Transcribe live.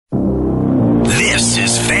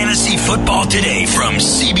Fantasy Football Today from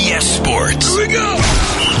CBS Sports. Here we go.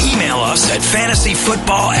 Email us at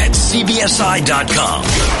fantasyfootball@cbsi.com.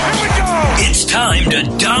 Here we go. It's time to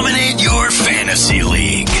dominate your fantasy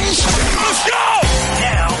league. Let's go.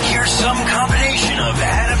 Now, here's some combination of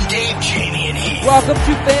Adam, Dave, Jamie, and Heath. Welcome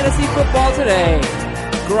to Fantasy Football Today.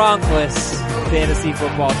 Gronkless Fantasy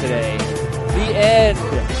Football Today. The end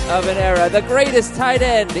of an era. The greatest tight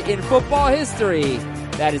end in football history.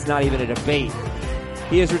 That is not even a debate.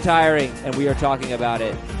 He is retiring, and we are talking about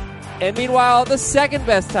it. And meanwhile, the second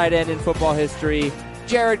best tight end in football history,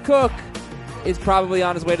 Jared Cook, is probably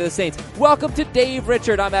on his way to the Saints. Welcome to Dave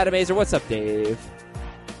Richard. I'm Adam Azer. What's up, Dave?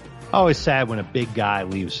 Always sad when a big guy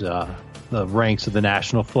leaves the ranks of the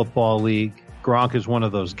National Football League. Gronk is one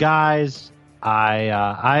of those guys.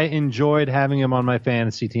 I enjoyed having him on my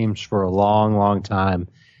fantasy teams for a long, long time,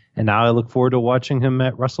 and now I look forward to watching him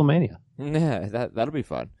at WrestleMania. Yeah, that'll be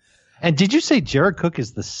fun. And did you say Jared Cook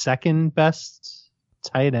is the second best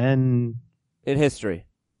tight end in history?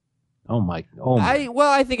 Oh my!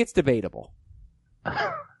 I think it's debatable.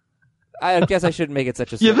 I guess I shouldn't make it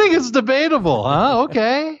such a. You think it's debatable, huh?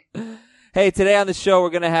 Okay. Hey, today on the show we're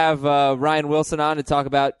going to have Ryan Wilson on to talk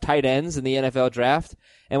about tight ends in the NFL draft,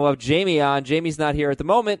 and we'll have Jamie on. Jamie's not here at the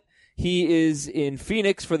moment. He is in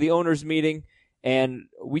Phoenix for the owners' meeting. And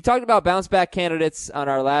we talked about bounce-back candidates on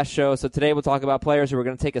our last show, so today we'll talk about players who are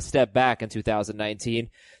going to take a step back in 2019.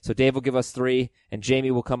 So Dave will give us 3, and Jamie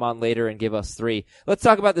will come on later and give us 3. Let's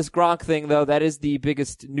talk about this Gronk thing, though. That is the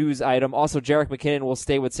biggest news item. Also, Jerick McKinnon will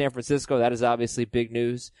stay with San Francisco. That is obviously big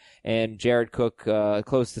news. And Jared Cook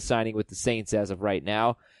close to signing with the Saints as of right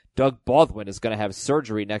now. Doug Baldwin is going to have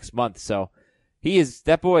surgery next month, so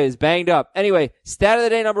that boy is banged up. Anyway, stat of the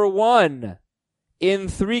day number 1. In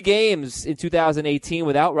 3 games in 2018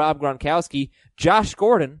 without Rob Gronkowski, Josh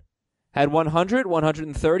Gordon had 100,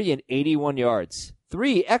 130, and 81 yards.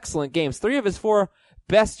 3 excellent games. 3 of his 4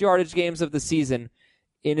 best yardage games of the season.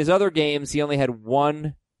 In his other games, he only had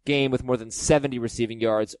 1 game with more than 70 receiving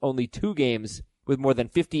yards, only 2 games with more than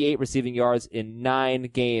 58 receiving yards in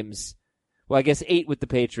 9 games. Well, I guess 8 with the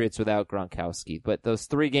Patriots without Gronkowski. But those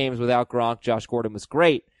 3 games without Gronk, Josh Gordon was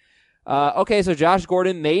great. Okay, so Josh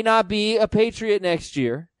Gordon may not be a Patriot next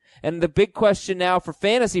year. And the big question now for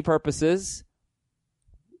fantasy purposes,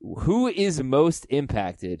 who is most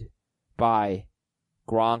impacted by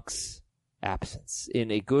Gronk's absence in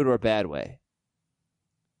a good or bad way?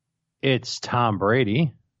 It's Tom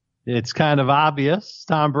Brady. It's kind of obvious.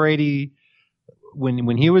 Tom Brady,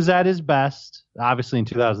 when he was at his best, obviously in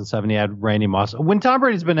 2007 he had Randy Moss. When Tom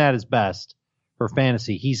Brady's been at his best for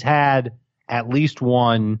fantasy, he's had at least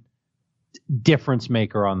one difference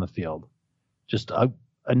maker on the field. Just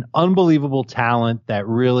an unbelievable talent that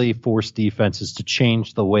really forced defenses to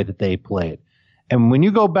change the way that they played. And when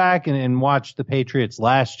you go back and watch the Patriots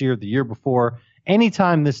last year, the year before,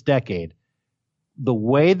 anytime this decade, the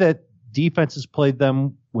way that defenses played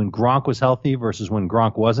them when Gronk was healthy versus when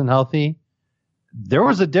Gronk wasn't healthy, there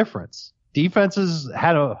was a difference. Defenses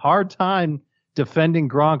had a hard time defending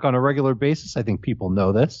Gronk on a regular basis. I think people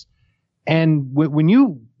know this. And when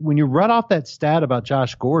you read off that stat about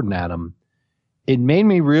Josh Gordon, Adam, it made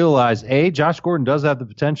me realize, Josh Gordon does have the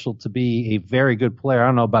potential to be a very good player. I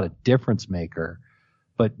don't know about a difference maker,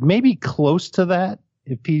 but maybe close to that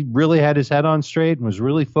if he really had his head on straight and was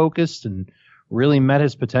really focused and really met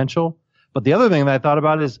his potential. But the other thing that I thought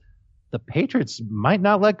about is the Patriots might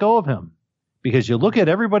not let go of him because you look at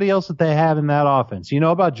everybody else that they have in that offense. You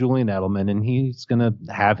know about Julian Edelman, and he's going to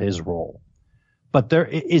have his role. But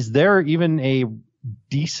is there even a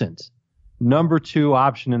decent number 2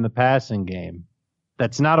 option in the passing game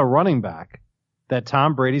that's not a running back that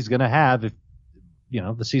Tom Brady's going to have if,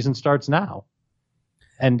 the season starts now?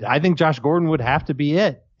 And I think Josh Gordon would have to be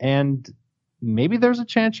it. And maybe there's a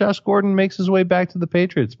chance Josh Gordon makes his way back to the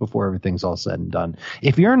Patriots before everything's all said and done.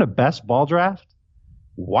 If you're in a best ball draft,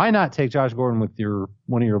 why not take Josh Gordon with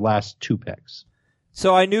one of your last 2 picks?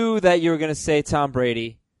 So I knew that you were going to say Tom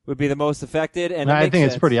Brady would be the most affected, and I think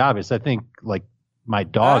sense. It's pretty obvious. I think my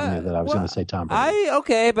dog knew that I was going to say Tom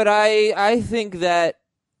Brady. But I think that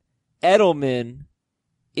Edelman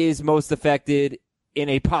is most affected in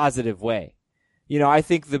a positive way. I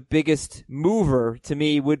think the biggest mover to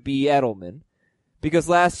me would be Edelman, because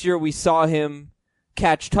last year we saw him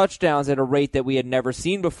catch touchdowns at a rate that we had never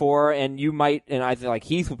seen before, and I feel like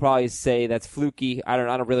Heath would probably say that's fluky. I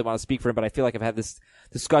don't really want to speak for him, but I feel like I've had this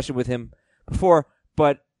discussion with him before.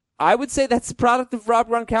 But I would say that's the product of Rob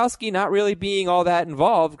Gronkowski not really being all that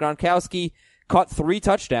involved. Gronkowski caught 3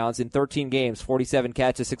 touchdowns in 13 games, 47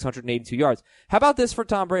 catches, 682 yards. How about this for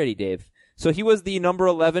Tom Brady, Dave? So he was the number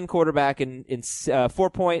 11 quarterback in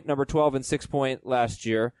 4-point, number 12 in 6-point last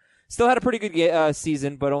year. Still had a pretty good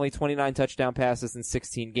season, but only 29 touchdown passes in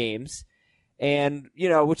 16 games. And,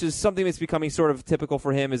 which is something that's becoming sort of typical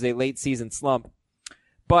for him is a late season slump.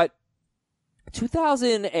 But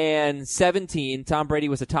 2017, Tom Brady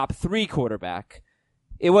was a top 3 quarterback.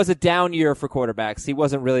 It was a down year for quarterbacks. He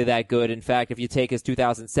wasn't really that good. In fact, if you take his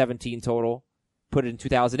 2017 total, put it in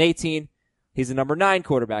 2018, he's the number 9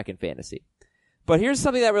 quarterback in fantasy. But here's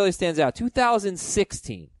something that really stands out.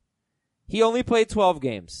 2016, he only played 12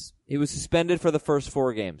 games. He was suspended for the first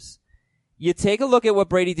 4 games. You take a look at what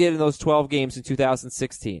Brady did in those 12 games in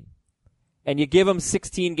 2016, and you give him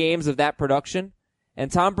 16 games of that production,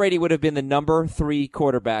 and Tom Brady would have been the number 3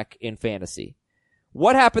 quarterback in fantasy.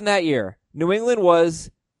 What happened that year? New England was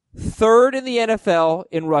 3rd in the NFL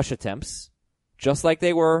in rush attempts, just like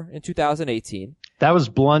they were in 2018. That was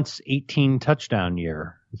Blunt's 18 touchdown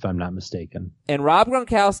year, if I'm not mistaken. And Rob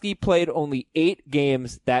Gronkowski played only 8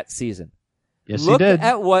 games that season. Yes, Look he did.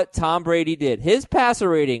 at what Tom Brady did. His passer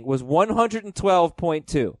rating was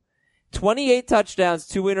 112.2. 28 touchdowns,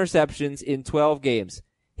 2 interceptions in 12 games.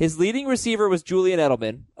 His leading receiver was Julian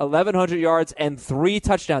Edelman, 1,100 yards and 3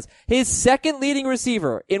 touchdowns. His second leading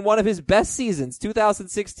receiver in one of his best seasons,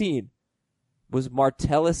 2016, was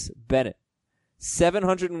Martellus Bennett,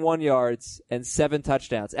 701 yards and 7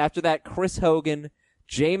 touchdowns. After that, Chris Hogan,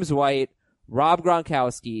 James White, Rob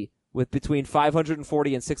Gronkowski with between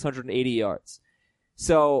 540 and 680 yards.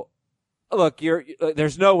 So, look,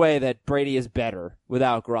 there's no way that Brady is better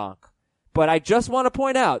without Gronk. But I just want to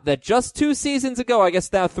point out that just 2 seasons ago, I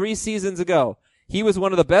guess now 3 seasons ago, he was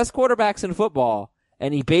one of the best quarterbacks in football,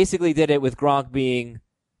 and he basically did it with Gronk being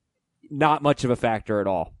not much of a factor at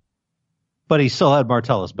all. But he still had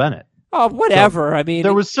Martellus Bennett. Oh, whatever. So I mean,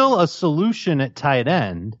 there was still a solution at tight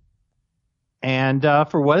end. And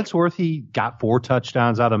for what it's worth, he got 4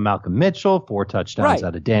 touchdowns out of Malcolm Mitchell, 4 touchdowns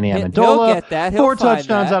out of Danny Amendola, He'll get that. He'll 4 find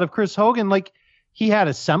touchdowns that. out of Chris Hogan. Like, he had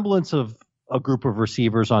a semblance of a group of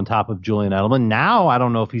receivers on top of Julian Edelman. Now, I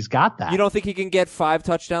don't know if he's got that. You don't think he can get 5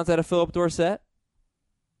 touchdowns out of Philip Dorsett?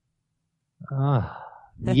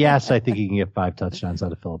 Yes, I think he can get 5 touchdowns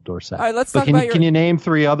out of Philip Dorsett. All right, let's but talk about can you name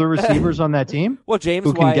 3 other receivers on that team? Well, James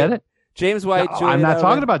who White. can get it? James White. No, Julian I'm not Edelman.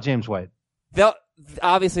 talking about James White.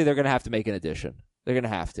 Obviously, they're going to have to make an addition. They're going to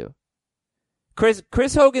have to.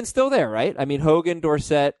 Chris Hogan's still there, right? I mean, Hogan,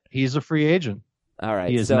 Dorsett. He's a free agent. All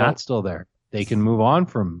right. He is not still there. They can move on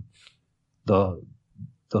from the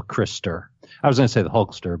Christer. I was going to say the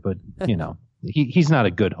Hulkster, but he's not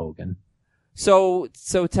a good Hogan. So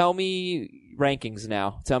tell me rankings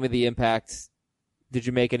now. Tell me the impact. Did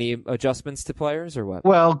you make any adjustments to players or what?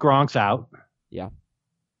 Well, Gronk's out. Yeah.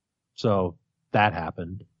 So that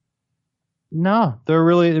happened. No,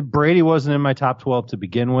 Brady wasn't in my top 12 to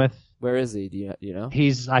begin with. Where is he? Do you know?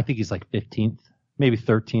 I think he's like 15th, maybe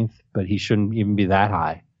 13th, but he shouldn't even be that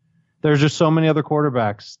high. There's just so many other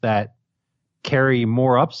quarterbacks that carry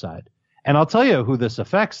more upside. And I'll tell you who this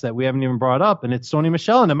affects that we haven't even brought up, and it's Sony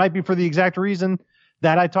Michel. And it might be for the exact reason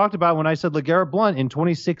that I talked about when I said LeGarrette Blount in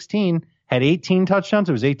 2016 had 18 touchdowns.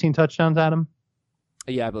 It was 18 touchdowns, Adam?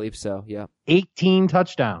 Yeah, I believe so. Yeah. 18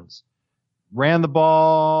 touchdowns. Ran the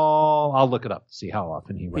ball. I'll look it up to see how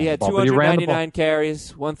often he ran He had the ball. 299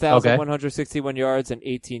 carries, 1,161 yards, and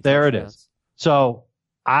 18 touchdowns. There it is. So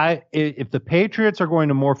if the Patriots are going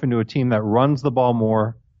to morph into a team that runs the ball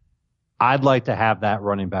more, I'd like to have that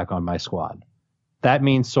running back on my squad. That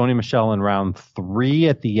means Sony Michel in round 3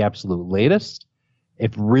 at the absolute latest.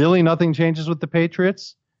 If really nothing changes with the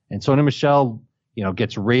Patriots and Sony Michel,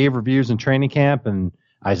 gets rave reviews in training camp and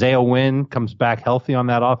Isaiah Wynn comes back healthy on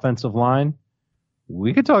that offensive line,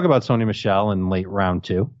 we could talk about Sony Michel in late round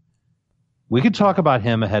 2. We could talk about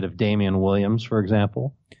him ahead of Damian Williams, for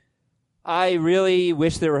example. I really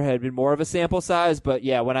wish there had been more of a sample size, but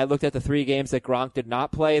yeah, when I looked at the 3 games that Gronk did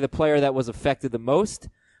not play, the player that was affected the most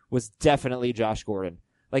was definitely Josh Gordon.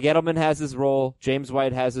 Like, Edelman has his role, James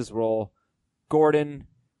White has his role. Gordon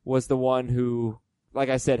was the one who, like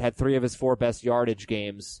I said, had 3 of his 4 best yardage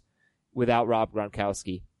games without Rob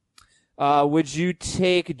Gronkowski. Would you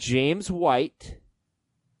take James White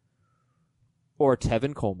or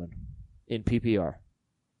Tevin Coleman in PPR?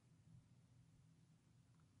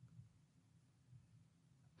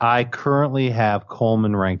 I currently have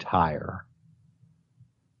Coleman ranked higher.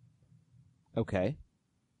 Okay.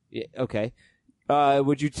 Yeah, okay.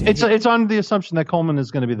 Would you take... It's on the assumption that Coleman is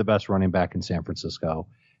going to be the best running back in San Francisco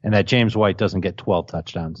and that James White doesn't get 12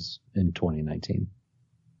 touchdowns in 2019.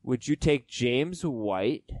 Would you take James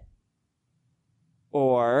White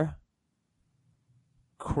or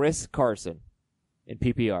Chris Carson in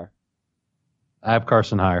PPR? I have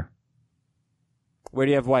Carson higher. Where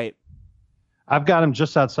do you have White? I've got him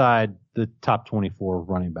just outside the top 24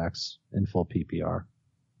 running backs in full PPR.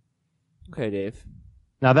 Okay, Dave.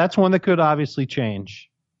 Now, that's one that could obviously change.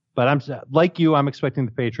 But I'm like you, I'm expecting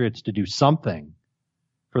the Patriots to do something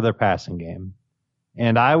for their passing game.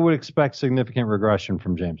 And I would expect significant regression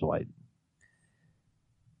from James White.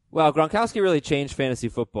 Well, Gronkowski really changed fantasy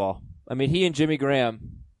football. I mean, he and Jimmy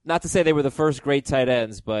Graham, not to say they were the first great tight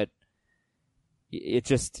ends, but it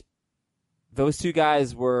just, those two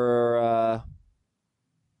guys were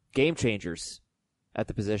game changers at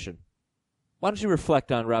the position. Why don't you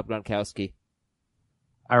reflect on Rob Gronkowski?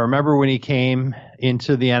 I remember when he came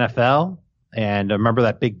into the NFL, and I remember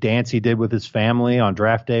that big dance he did with his family on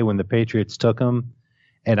draft day when the Patriots took him.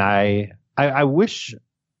 And I wish you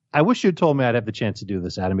had told me I'd have the chance to do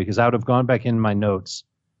this, Adam, because I would have gone back in my notes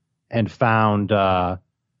and found what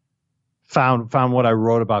I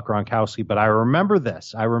wrote about Gronkowski. But I remember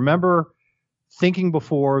this. I remember thinking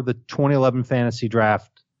before the 2011 fantasy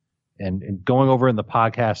draft and going over in the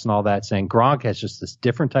podcast and all that, saying Gronk has just this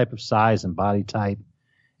different type of size and body type,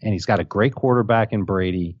 and he's got a great quarterback in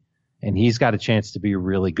Brady, and he's got a chance to be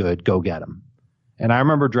really good. Go get him. And I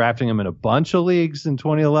remember drafting him in a bunch of leagues in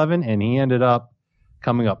 2011, and he ended up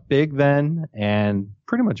coming up big then and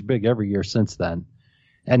pretty much big every year since then.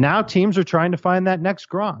 And now teams are trying to find that next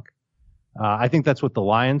Gronk. I think that's what the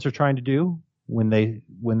Lions are trying to do when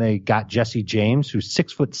they got Jesse James, who's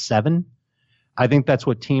 6'7". I think that's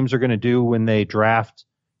what teams are going to do when they draft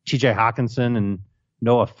TJ Hawkinson and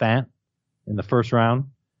Noah Fant in the first round.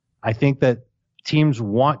 I think that teams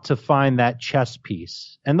want to find that chess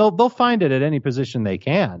piece, and they'll find it at any position they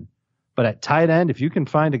can. But at tight end, if you can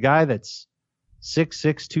find a guy that's 6'6",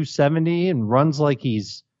 270 and runs like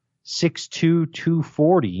he's 6'2",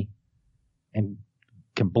 240 and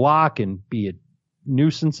can block and be a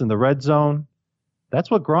nuisance in the red zone, that's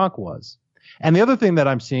what Gronk was. And the other thing that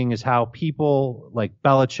I'm seeing is how people like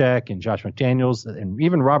Belichick and Josh McDaniels and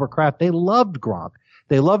even Robert Kraft, they loved Gronk.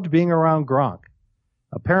 They loved being around Gronk.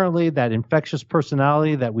 Apparently that infectious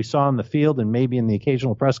personality that we saw on the field and maybe in the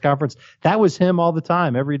occasional press conference, that was him all the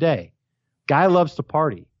time, every day. Guy loves to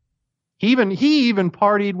party. He even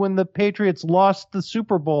partied when the Patriots lost the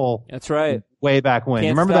Super Bowl. That's right. Way back when.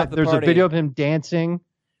 Can't Remember stop that? There's party. a video of him dancing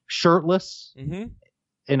shirtless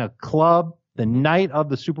in a club the night of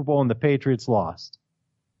the Super Bowl and the Patriots lost.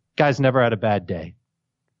 Guy's never had a bad day.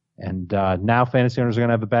 And now fantasy owners are going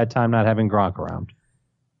to have a bad time not having Gronk around.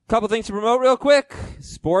 Couple things to promote real quick.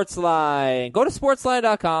 Sportsline. Go to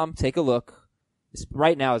sportsline.com. Take a look.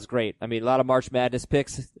 Right now is great. I mean, a lot of March Madness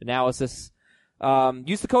picks, analysis.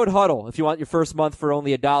 Use the code HUDDLE if you want your first month for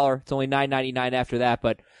only $1. It's only $9.99 after that,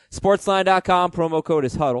 but sportsline.com, promo code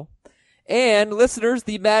is HUDDLE. And listeners,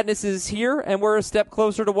 the madness is here, and we're a step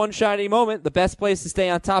closer to one shiny moment. The best place to stay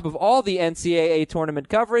on top of all the NCAA tournament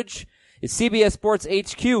coverage is CBS Sports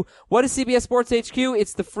HQ. What is CBS Sports HQ?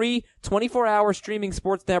 It's the free 24-hour streaming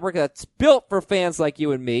sports network that's built for fans like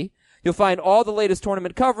you and me. You'll find all the latest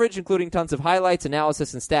tournament coverage, including tons of highlights,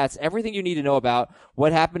 analysis, and stats, everything you need to know about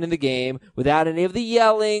what happened in the game without any of the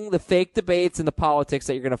yelling, the fake debates, and the politics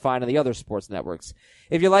that you're going to find on the other sports networks.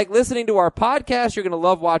 If you like listening to our podcast, you're going to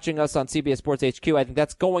love watching us on CBS Sports HQ. I think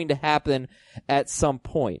that's going to happen at some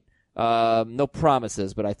point. No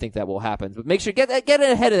promises, but I think that will happen. But make sure get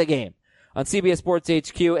ahead of the game on CBS Sports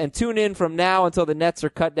HQ and tune in from now until the Nets are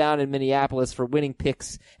cut down in Minneapolis for winning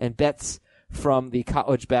picks and bets from the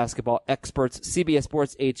college basketball experts. CBS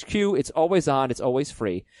Sports HQ. It's always on. It's always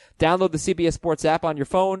free. Download the CBS Sports app on your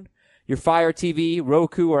phone, your Fire TV,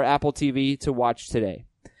 Roku, or Apple TV to watch today.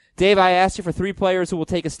 Dave, I asked you for 3 players who will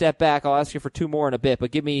take a step back. I'll ask you for 2 more in a bit,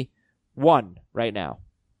 but give me one right now.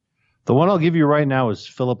 The one I'll give you right now is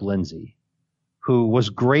Philip Lindsay, who was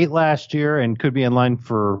great last year and could be in line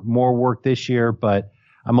for more work this year, but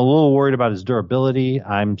I'm a little worried about his durability.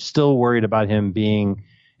 I'm still worried about him being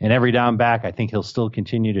an every down back. I think he'll still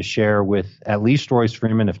continue to share with at least Royce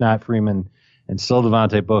Freeman, if not Freeman, and still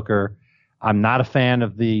Devontae Booker. I'm not a fan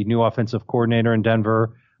of the new offensive coordinator in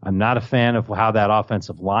Denver. I'm not a fan of how that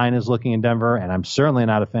offensive line is looking in Denver, and I'm certainly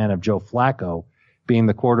not a fan of Joe Flacco being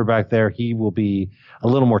the quarterback there. He will be a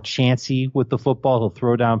little more chancy with the football. He'll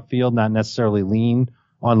throw downfield, not necessarily lean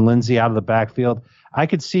on Lindsay out of the backfield. I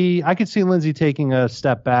could see Lindsay taking a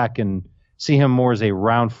step back and see him more as a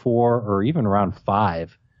round 4 or even round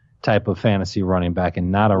 5 type of fantasy running back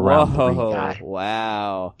and not a round 3 guy.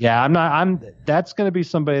 Wow. Yeah, that's going to be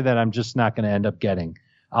somebody that I'm just not going to end up getting.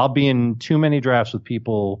 I'll be in too many drafts with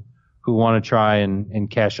people who want to try and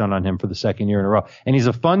cash on him for the second year in a row. And he's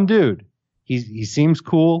a fun dude. He seems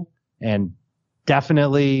cool and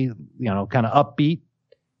definitely, kind of upbeat.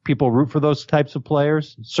 people root for those types of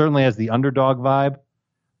players. Certainly has the underdog vibe,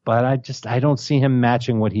 but I don't see him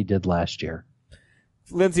matching what he did last year.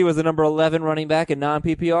 Lindsey was the number 11 running back in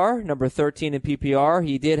non-PPR, number 13 in PPR.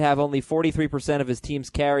 He did have only 43% of his team's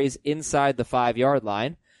carries inside the 5-yard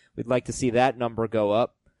line. We'd like to see that number go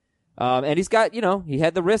up. And he's got, he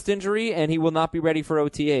had the wrist injury, and he will not be ready for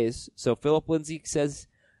OTAs. So Philip Lindsey says,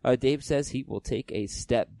 Dave says he will take a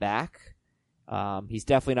step back. He's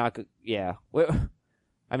definitely not, yeah.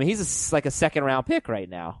 I mean, he's like a second-round pick right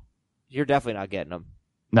now. You're definitely not getting him.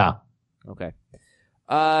 No. Okay.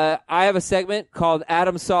 I have a segment called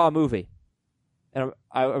Adam Saw a Movie. And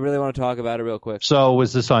I really want to talk about it real quick. So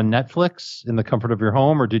was this on Netflix in the comfort of your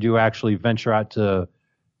home, or did you actually venture out to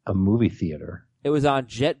a movie theater? It was on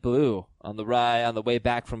JetBlue on the way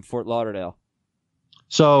back from Fort Lauderdale.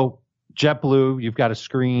 So JetBlue, you've got a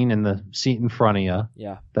screen in the seat in front of you.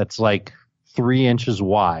 Yeah. That's like 3 inches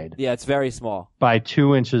wide. Yeah, it's very small. By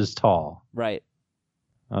 2 inches tall. Right.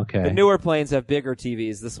 Okay. The newer planes have bigger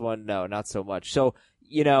TVs. This one, no, not so much. So,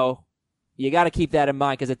 you got to keep that in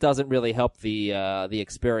mind because it doesn't really help the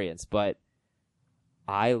experience. But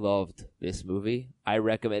I loved this movie. I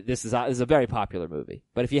recommend. This is a very popular movie.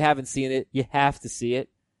 But if you haven't seen it, you have to see it.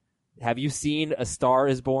 Have you seen A Star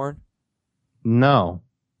Is Born? No.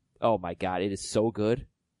 Oh my God, it is so good.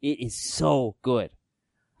 It is so good.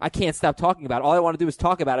 I can't stop talking about it. All I want to do is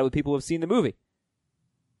talk about it with people who have seen the movie.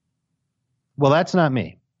 Well, that's not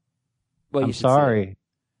me. Well, I'm sorry.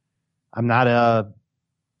 I'm not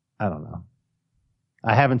I don't know.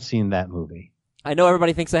 I haven't seen that movie. I know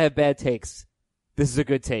everybody thinks I have bad takes. This is a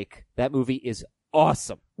good take. That movie is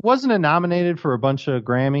awesome. Wasn't it nominated for a bunch of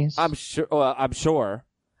Grammys? I'm sure.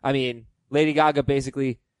 I mean, Lady Gaga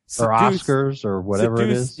basically or Oscars or whatever it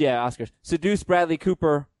is. Yeah, Oscars. Seduced Bradley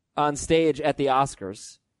Cooper on stage at the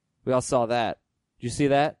Oscars. We all saw that. Did you see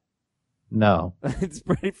that? No. It's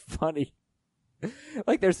pretty funny.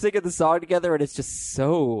 Like they're singing the song together and it's just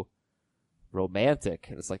so romantic.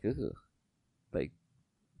 And it's like, ugh. Like,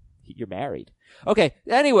 you're married. Okay,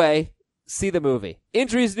 anyway, see the movie.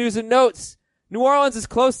 Injuries, news, and notes. New Orleans is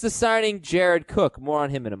close to signing Jared Cook. More on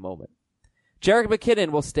him in a moment. Jerick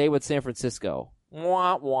McKinnon will stay with San Francisco.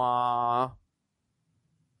 Wah, wah.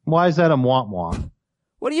 Why is that a wah?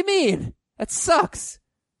 What do you mean? That sucks.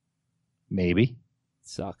 Maybe.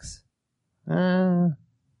 Sucks.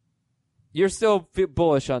 You're still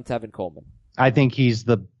bullish on Tevin Coleman. I think he's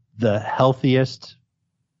the healthiest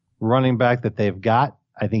running back that they've got.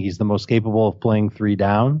 I think he's the most capable of playing 3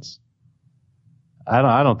 downs.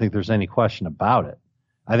 I don't think there's any question about it.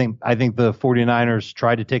 I think the 49ers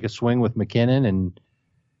tried to take a swing with McKinnon and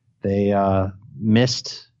they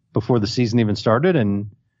missed before the season even started,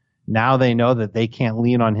 and now they know that they can't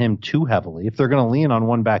lean on him too heavily. If they're going to lean on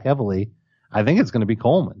one back heavily, I think it's going to be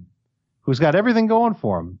Coleman, who's got everything going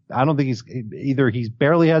for him. I don't think he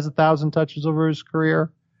barely has 1,000 touches over his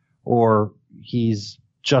career, or he's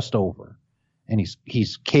just over. And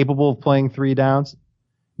he's capable of playing 3 downs.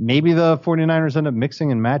 Maybe the 49ers end up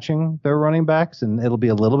mixing and matching their running backs, and it'll be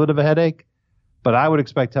a little bit of a headache. But I would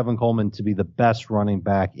expect Tevin Coleman to be the best running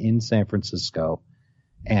back in San Francisco.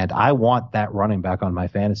 And I want that running back on my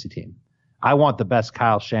fantasy team. I want the best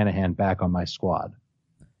Kyle Shanahan back on my squad.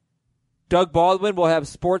 Doug Baldwin will have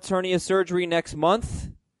sports hernia surgery next month.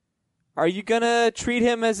 Are you going to treat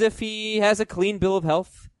him as if he has a clean bill of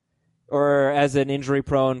health? Or as an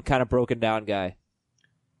injury-prone, kind of broken-down guy?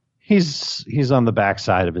 He's on the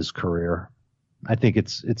backside of his career. I think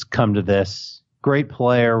it's come to this. Great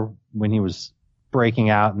player when he was breaking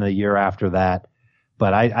out in the year after that.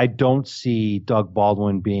 But I don't see Doug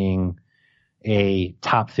Baldwin being a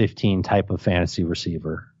top 15 type of fantasy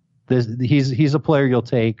receiver. He's a player you'll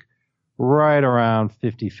take right around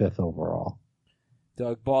 55th overall.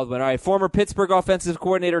 Doug Baldwin. All right, former Pittsburgh offensive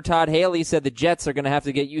coordinator Todd Haley said the Jets are going to have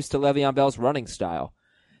to get used to Le'Veon Bell's running style.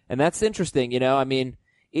 And that's interesting, I mean,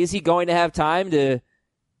 is he going to have time to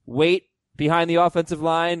wait behind the offensive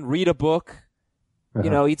line, read a book,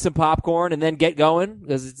 eat some popcorn, and then get going?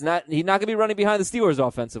 Because he's not going to be running behind the Steelers'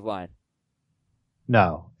 offensive line.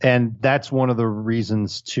 No, and that's one of the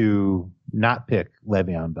reasons to not pick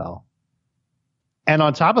Le'Veon Bell. And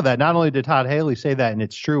on top of that, not only did Todd Haley say that, and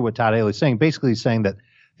it's true what Todd Haley's saying, basically he's saying that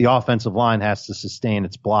the offensive line has to sustain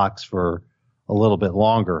its blocks for a little bit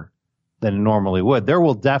longer than it normally would. There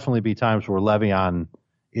will definitely be times where Le'Veon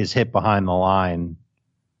is hit behind the line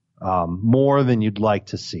more than you'd like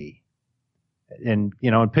to see. And,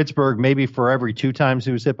 in Pittsburgh, maybe for every 2 times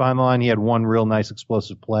he was hit behind the line, he had one real nice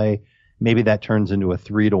explosive play. Maybe that turns into a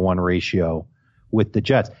 3-to-1 ratio with the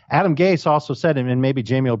Jets. Adam Gase also said, and maybe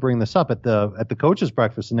Jamie will bring this up at the coaches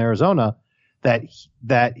breakfast in Arizona,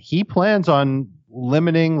 that he plans on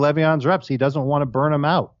limiting Le'Veon's reps. He doesn't want to burn him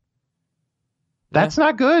out. That's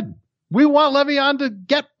not good. We want Le'Veon to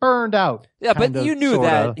get burned out. Yeah, but you knew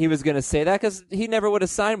that he was going to say that because he never would have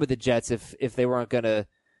signed with the Jets if they weren't going to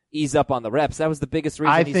ease up on the reps. That was the biggest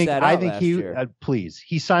reason he sat out last year. Please,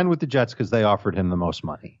 he signed with the Jets because they offered him the most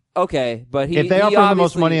money. Okay, but if they offer him the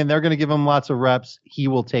most money and they're going to give him lots of reps, he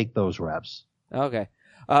will take those reps. Okay,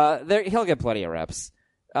 he'll get plenty of reps.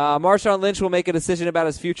 Marshawn Lynch will make a decision about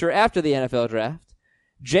his future after the NFL draft.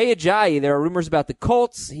 Jay Ajayi, there are rumors about the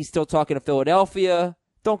Colts. He's still talking to Philadelphia.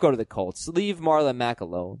 Don't go to the Colts. Leave Marlon Mack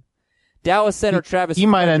alone. Dallas center Travis He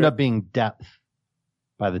might Frederick, end up being depth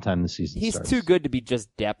by the time the season starts. He's too good to be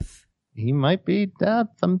just depth. He might be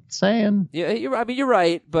depth, I'm saying. Yeah, you're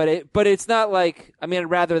right, but it's not like, I'd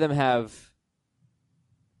rather them have.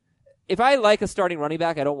 If I like a starting running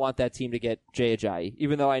back, I don't want that team to get Jay Ajayi,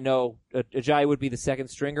 even though I know Ajayi would be the second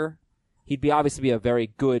stringer. He'd obviously be a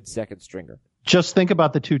very good second stringer. Just think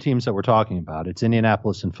about the two teams that we're talking about. It's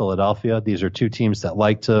Indianapolis and Philadelphia. These are two teams that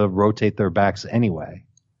like to rotate their backs anyway.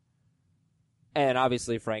 And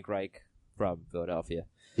obviously Frank Reich from Philadelphia.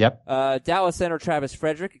 Yep. Dallas center Travis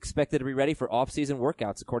Frederick expected to be ready for off-season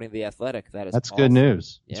workouts, according to The Athletic. That's awesome. Good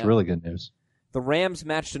news. Yeah. It's really good news. The Rams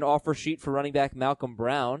matched an offer sheet for running back Malcolm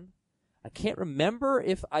Brown. I can't remember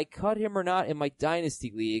if I cut him or not in my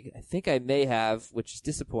Dynasty League. I think I may have, which is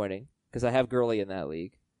disappointing because I have Gurley in that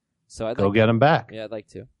league. So I'd get him back. Yeah, I'd like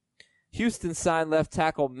to. Houston signed left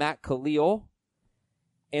tackle Matt Khalil.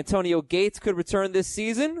 Antonio Gates could return this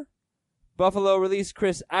season. Buffalo released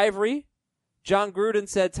Chris Ivory. John Gruden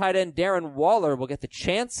said tight end Darren Waller will get the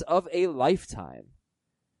chance of a lifetime.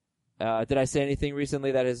 Did I say anything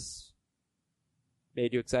recently that has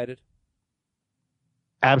made you excited?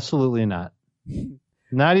 Absolutely not.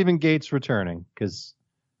 Not even Gates returning, because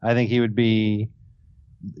I think he would be...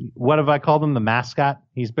 What have I called him? The mascot?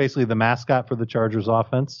 He's basically the mascot for the Chargers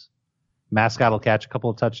offense. Mascot will catch a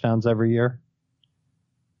couple of touchdowns every year.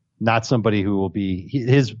 Not somebody who will be...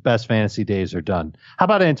 His best fantasy days are done. How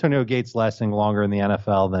about Antonio Gates lasting longer in the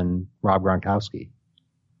NFL than Rob Gronkowski?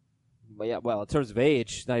 Well, in terms of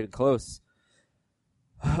age, not even close.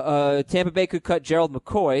 Tampa Bay could cut Gerald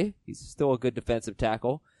McCoy. He's still a good defensive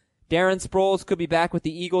tackle. Darren Sproles could be back with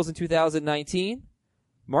the Eagles in 2019.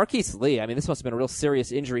 Marquise Lee, this must have been a real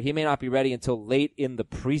serious injury. He may not be ready until late in the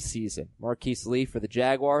preseason. Marquise Lee for the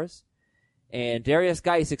Jaguars. And Darius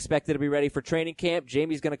Geis expected to be ready for training camp.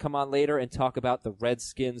 Jamie's going to come on later and talk about the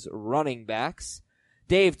Redskins running backs.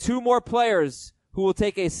 Dave, two more players who will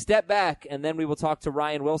take a step back, and then we will talk to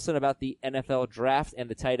Ryan Wilson about the NFL draft and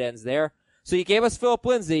the tight ends there. So you gave us Philip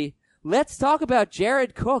Lindsay. Let's talk about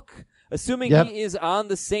Jared Cook. Assuming he is on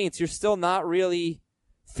the Saints, you're still not really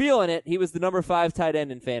feeling it. He was the number 5 tight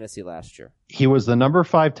end in fantasy last year. He was the number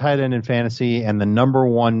 5 tight end in fantasy and the number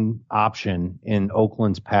 1 option in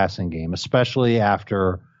Oakland's passing game, especially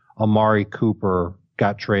after Amari Cooper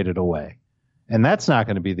got traded away. And that's not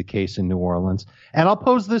going to be the case in New Orleans. And I'll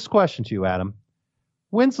pose this question to you, Adam.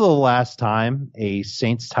 When's the last time a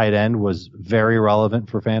Saints tight end was very relevant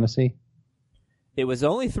for fantasy? It was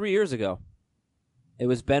only 3 years ago. It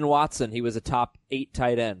was Ben Watson. He was a top 8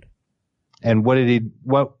 tight end. And what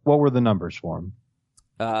were the numbers for him?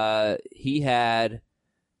 He had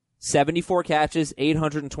 74 catches,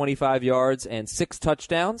 825 yards, and 6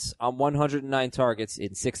 touchdowns on 109 targets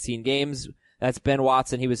in 16 games. That's Ben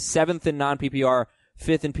Watson. He was 7th in non-PPR,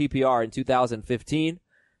 5th in PPR in 2015.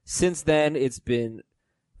 Since then, it's been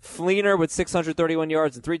Fleener with 631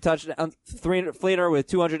 yards and 3 touchdowns, Fleener with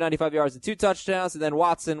 295 yards and 2 touchdowns, and then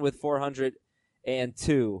Watson with 400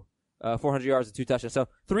 yards and 2 touchdowns. So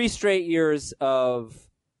 3 straight years of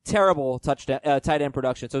terrible tight end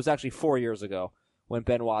production. So it was actually 4 years ago when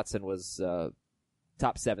Ben Watson was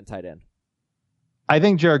top 7 tight end. I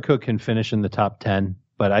think Jared Cook can finish in the top 10,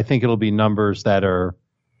 but I think it'll be numbers that are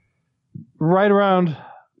right around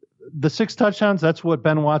the 6 touchdowns. That's what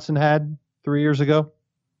Ben Watson had 3 years ago.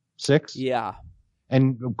 6? Yeah.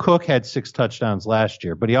 And Cook had 6 touchdowns last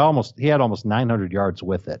year, but he had almost 900 yards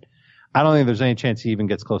with it. I don't think there's any chance he even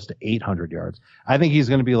gets close to 800 yards. I think he's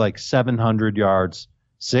going to be like 700 yards,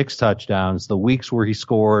 6 touchdowns. The weeks where he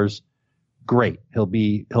scores, great. He'll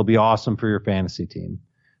be awesome for your fantasy team.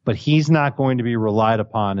 But he's not going to be relied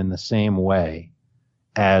upon in the same way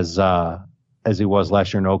as he was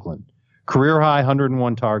last year in Oakland. Career high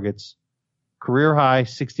 101 targets, career high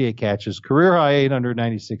 68 catches, career high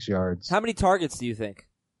 896 yards. How many targets do you think?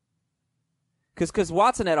 Because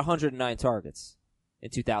Watson had 109 targets in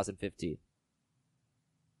 2015.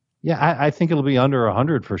 Yeah, I think it'll be under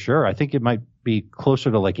 100 for sure. I think it might be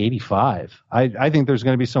closer to like 85. I think there's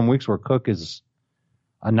going to be some weeks where Cook is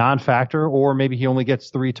a non-factor, or maybe he only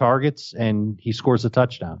gets 3 targets and he scores a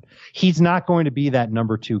touchdown. He's not going to be that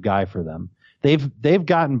number 2 guy for them. They've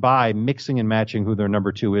gotten by mixing and matching who their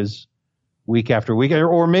number 2 is week after week,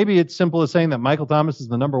 or maybe it's simple as saying that Michael Thomas is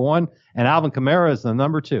the number 1 and Alvin Kamara is the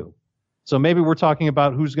number 2. So maybe we're talking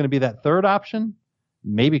about who's going to be that third option.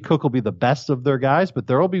 Maybe Cook will be the best of their guys, but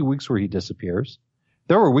there will be weeks where he disappears.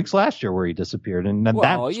 There were weeks last year where he disappeared, and then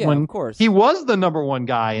that's when of course. He was the number 1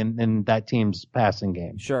 guy in that team's passing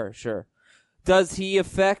game. Sure. Does he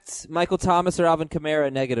affect Michael Thomas or Alvin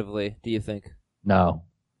Kamara negatively, do you think? No.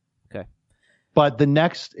 Okay. But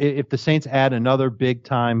if the Saints add another if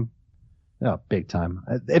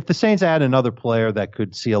the Saints add another player that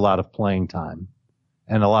could see a lot of playing time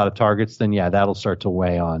and a lot of targets, then yeah, that'll start to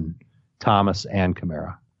weigh on Thomas and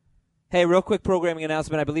Kamara. Hey, real quick programming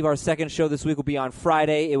announcement. I believe our second show this week will be on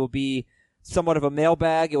Friday. It will be somewhat of a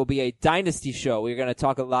mailbag. It will be a Dynasty show. We're going to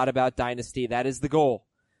talk a lot about Dynasty. That is the goal.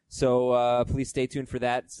 So please stay tuned for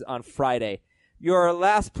that on Friday. Your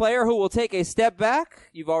last player who will take a step back,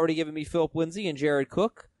 you've already given me Philip Lindsay and Jared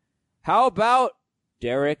Cook. How about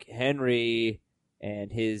Derrick Henry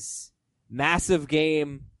and his massive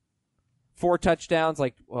game? 4 touchdowns,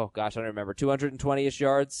 I don't remember, 220-ish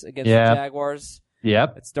yards against the Jaguars.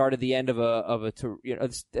 Yep. It started the end it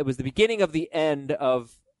was the beginning of the end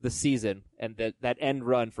of the season, and that end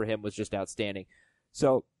run for him was just outstanding.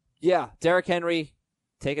 So, yeah, Derrick Henry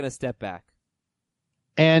taking a step back.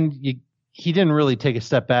 And he didn't really take a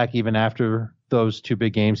step back even after those 2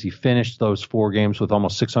 big games. He finished those 4 games with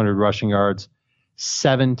almost 600 rushing yards,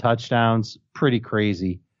 7 touchdowns, pretty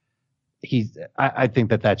crazy. I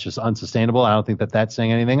think that's just unsustainable. I don't think that's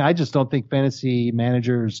saying anything. I just don't think fantasy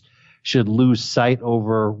managers should lose sight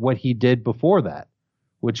over what he did before that,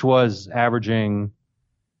 which was averaging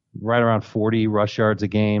right around 40 rush yards a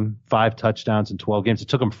game, 5 touchdowns in 12 games. It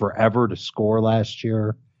took him forever to score last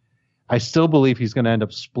year. I still believe he's going to end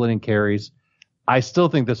up splitting carries. I still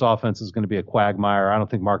think this offense is going to be a quagmire. I don't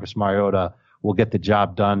think Marcus Mariota will get the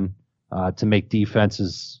job done to make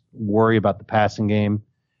defenses worry about the passing game.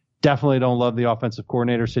 Definitely don't love the offensive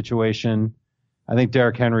coordinator situation. I think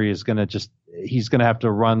Derrick Henry is going to he's going to have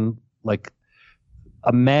to run like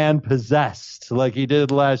a man possessed like he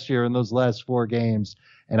did last year in those last 4 games.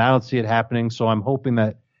 And I don't see it happening. So I'm hoping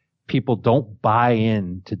that people don't buy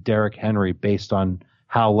in to Derrick Henry based on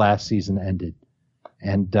how last season ended,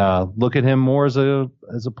 and look at him more as a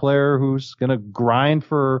player who's going to grind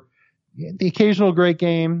for the occasional great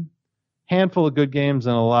game, handful of good games,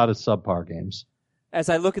 and a lot of subpar games. As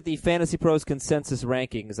I look at the Fantasy Pros consensus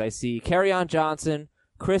rankings, I see Kerryon Johnson,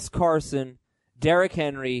 Chris Carson, Derrick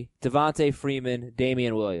Henry, Devontae Freeman,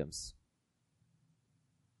 Damian Williams.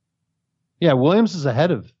 Yeah, Williams is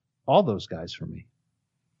ahead of all those guys for me.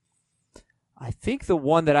 I think the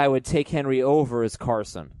one that I would take Henry over is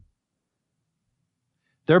Carson.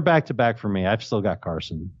 They're back-to-back for me. I've still got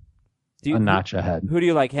Carson a notch ahead. Who do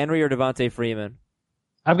you like, Henry or Devontae Freeman?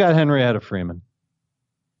 I've got Henry ahead of Freeman.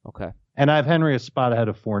 Okay. And I have Henry a spot ahead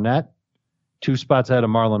of Fournette, 2 spots ahead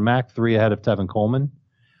of Marlon Mack, 3 ahead of Tevin Coleman.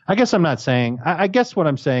 I guess I'm not saying – I guess what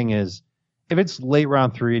I'm saying is if it's late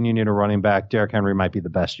round 3 and you need a running back, Derrick Henry might be the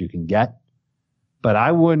best you can get. But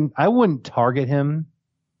I wouldn't target him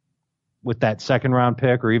with that second-round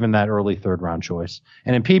pick or even that early third-round choice.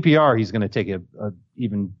 And in PPR, he's going to take a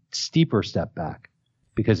even steeper step back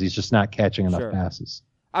because he's just not catching enough passes.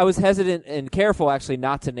 I was hesitant and careful, actually,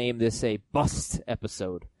 not to name this a bust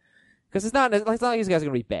episode. Because it's not like these guys are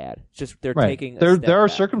going to be bad. It's just they're taking a step There are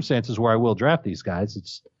back. circumstances where I will draft these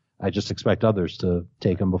guys. I just expect others to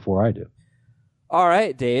take them before I do. All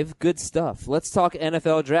right, Dave. Good stuff. Let's talk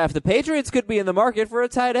NFL draft. The Patriots could be in the market for a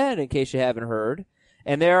tight end, in case you haven't heard.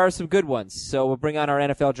 And there are some good ones. So we'll bring on our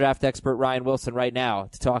NFL draft expert, Ryan Wilson, right now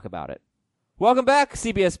to talk about it. Welcome back,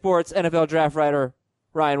 CBS Sports NFL draft writer,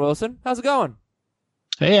 Ryan Wilson. How's it going?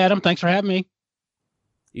 Hey, Adam. Thanks for having me.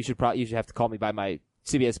 You should have to call me by my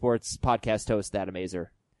CBS Sports podcast host, Adam Azer.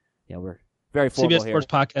 Yeah, we're very formal CBS here. Sports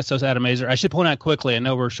podcast host, Adam Azer. I should point out quickly, I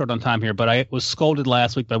know we're short on time here, but I was scolded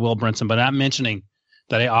last week by Will Brinson, but I'm mentioning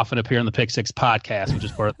that I often appear on the Pick Six podcast, which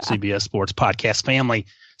is part of the CBS Sports podcast family.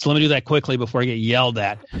 So let me do that quickly before I get yelled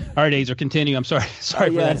at. All right, Azer, continue. I'm sorry for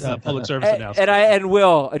that public service announcement. And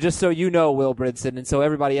Will, just so you know, Will Brinson, and so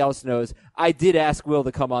everybody else knows, I did ask Will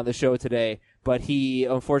to come on the show today, but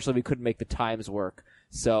unfortunately, we couldn't make the times work.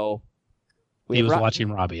 So he was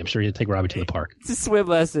watching Robbie. I'm sure he'd take Robbie to the park. It's swim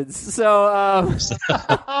lessons. So,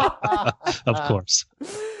 of course.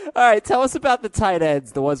 All right, tell us about the tight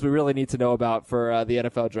ends, the ones we really need to know about for the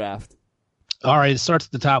NFL draft. All right, it starts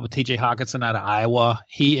at the top with T.J. Hockenson out of Iowa.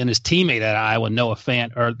 He and his teammate out of Iowa, Noah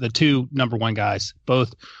Fant, are the two number one guys,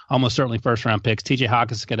 both almost certainly first-round picks. T.J.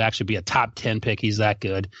 Hockenson could actually be a top 10 pick. He's that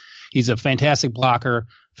good. He's a fantastic blocker,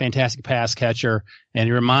 fantastic pass catcher, and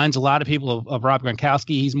he reminds a lot of people of Rob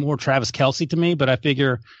Gronkowski. He's more Travis Kelce to me, but I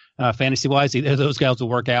figure fantasy-wise, those guys will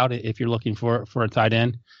work out if you're looking for a tight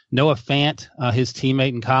end. Noah Fant, his teammate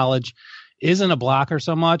in college, isn't a blocker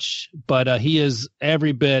so much, but he is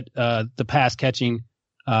every bit the pass-catching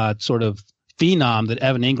sort of phenom that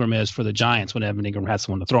Evan Ingram is for the Giants when Evan Ingram has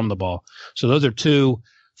someone to throw him the ball. So those are two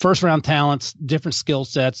first-round talents, different skill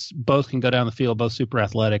sets. Both can go down the field, both super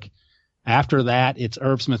athletic. After that, it's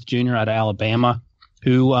Irv Smith Jr. out of Alabama,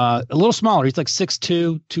 who a little smaller. He's like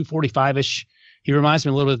 6'2", 245-ish. He reminds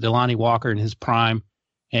me a little bit of Delanie Walker in his prime.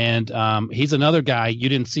 And he's another guy. You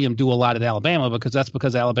didn't see him do a lot at Alabama because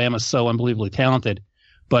Alabama's so unbelievably talented.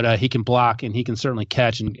 But he can block and he can certainly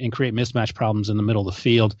catch and create mismatch problems in the middle of the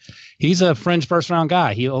field. He's a fringe first-round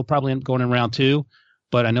guy. He'll probably end up going in round 2.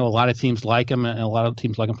 But I know a lot of teams like him, and a lot of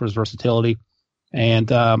teams like him for his versatility. And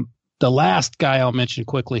the last guy I'll mention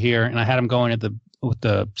quickly here, and I had him going with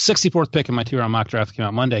the 64th pick in my 2-round mock draft that came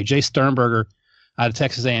out Monday, Jay Sternberger out of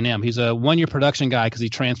Texas A&M. He's a one-year production guy because he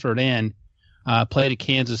transferred in. Played at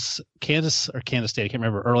Kansas or Kansas State. I can't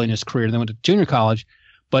remember early in his career. Then went to junior college,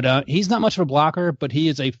 but he's not much of a blocker, but he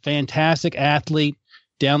is a fantastic athlete,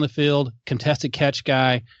 down the field, contested catch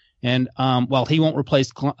guy. And while he won't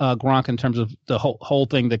replace Gronk in terms of the whole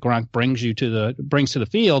thing that Gronk brings to the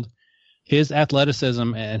field, his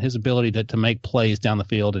athleticism and his ability to make plays down the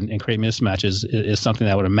field and create mismatches is something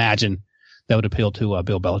that I would imagine that would appeal to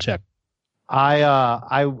Bill Belichick.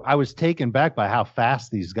 I was taken back by how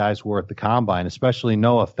fast these guys were at the combine, especially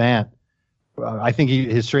Noah Fant. I think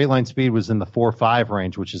his straight line speed was in the 4.5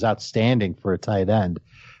 range, which is outstanding for a tight end.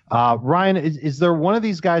 Ryan, is there one of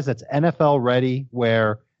these guys that's NFL ready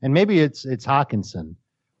where, and maybe it's Hockenson,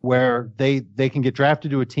 where they can get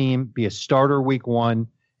drafted to a team, be a starter week 1,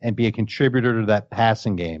 and be a contributor to that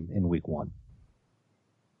passing game in week 1?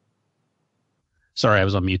 Sorry, I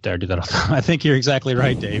was on mute there. I do that all the time. I think you're exactly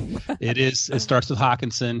right, Dave. It starts with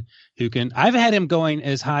Hockenson, I've had him going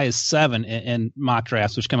as high as 7 in mock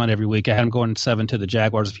drafts, which come out every week. I had him going 7 to the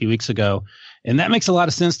Jaguars a few weeks ago. And that makes a lot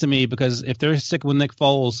of sense to me because if they're sticking with Nick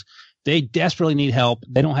Foles, they desperately need help.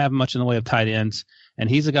 They don't have much in the way of tight ends. And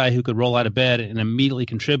he's a guy who could roll out of bed and immediately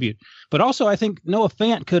contribute. But also, I think Noah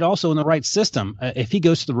Fant could also in the right system. If he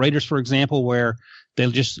goes to the Raiders, for example, where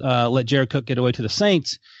they'll just let Jared Cook get away to the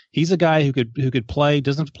Saints, he's a guy who could play,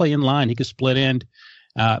 doesn't have to play in line. He could split end,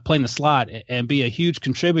 play in the slot, and be a huge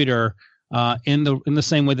contributor in the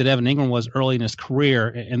same way that Evan Ingram was early in his career.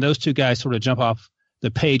 And those two guys sort of jump off the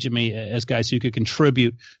page at me as guys who could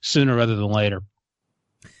contribute sooner rather than later.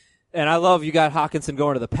 And I love you got Hockenson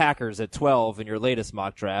going to the Packers at 12 in your latest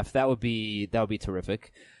mock draft. That would be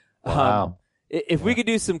terrific. Wow. If we could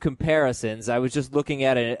do some comparisons, I was just looking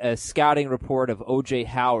at a scouting report of O.J.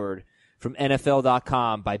 Howard from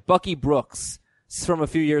NFL.com by Bucky Brooks. It's from a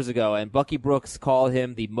few years ago, and Bucky Brooks called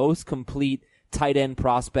him the most complete tight end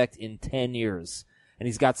prospect in 10 years. And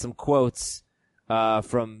he's got some quotes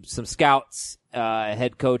from some scouts,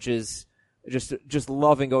 head coaches, just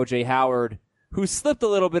loving O.J. Howard, who slipped a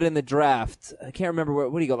little bit in the draft. I can't remember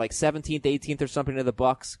what do you go, like 17th, 18th or something to the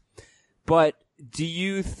Bucs. But do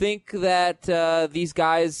you think that these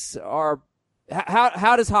guys are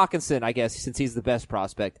how does Hockenson, I guess, since he's the best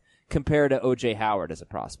prospect, compare to O.J. Howard as a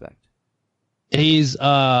prospect? He's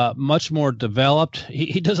much more developed.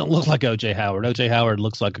 He doesn't look like O.J. Howard. O.J. Howard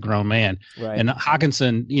looks like a grown man. Right. And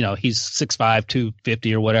Hockenson, he's 6'5",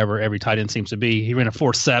 250 or whatever every tight end seems to be. He ran a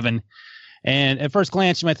 4.7. And at first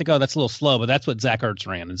glance, you might think, oh, that's a little slow, but that's what Zach Ertz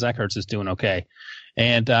ran, and Zach Ertz is doing okay.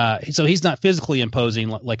 And so he's not physically imposing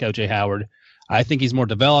like O.J. Howard. I think he's more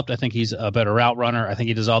developed. I think he's a better route runner. I think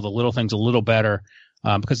he does all the little things a little better.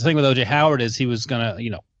 Because the thing with O.J. Howard is he was going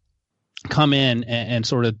to, come in and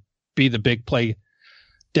sort of be the big play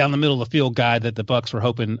down the middle of the field guy that the Bucs were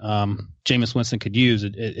hoping Jameis Winston could use.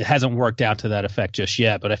 It hasn't worked out to that effect just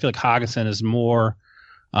yet, but I feel like Hockenson is more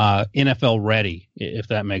NFL ready, if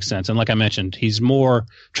that makes sense. And like I mentioned, he's more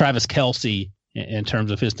Travis Kelce in terms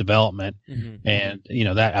of his development. Mm-hmm. And,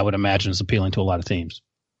 that I would imagine is appealing to a lot of teams.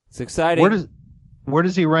 It's exciting. Where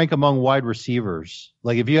does he rank among wide receivers?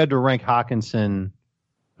 Like if you had to rank Hockenson.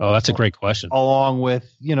 Oh, that's a great question. Along with,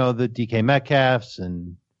 the DK Metcalfs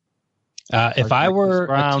and. If I were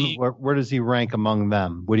Brown, where does he rank among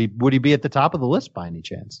them? Would he be at the top of the list by any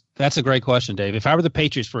chance? That's a great question, Dave. If I were the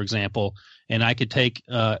Patriots, for example, and I could take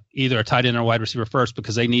either a tight end or a wide receiver first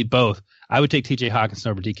because they need both, I would take T.J. Hockenson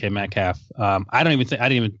over DK Metcalf. I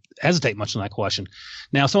didn't even hesitate much on that question.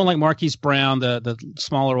 Now, someone like Marquise Brown, the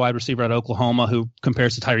smaller wide receiver at Oklahoma, who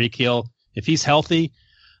compares to Tyreek Hill, if he's healthy,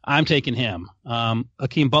 I'm taking him.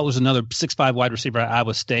 Hakeem Butler's another 6'5" wide receiver at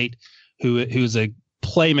Iowa State who's a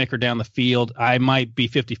playmaker down the field. I might be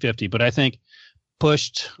 50-50, but I think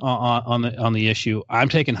pushed on the issue, I'm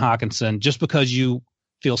taking Hockenson just because you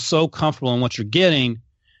feel so comfortable in what you're getting,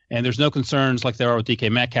 and there's no concerns like there are with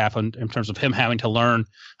DK Metcalf in terms of him having to learn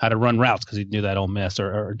how to run routes because he knew that Ole Miss,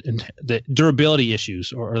 or the durability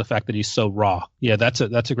issues, or the fact that he's so raw. Yeah, that's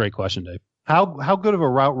a great question, Dave. How good of a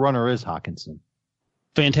route runner is Hockenson?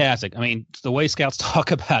 Fantastic. I mean, the way scouts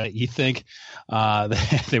talk about it, you think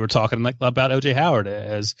they were talking about O.J. Howard,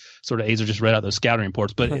 as sort of Azer just read out those scouting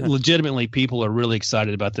reports. But legitimately, people are really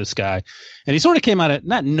excited about this guy. And he sort of came out of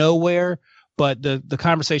not nowhere, but the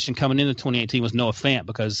conversation coming into 2018 was Noah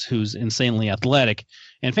Fant, who's insanely athletic.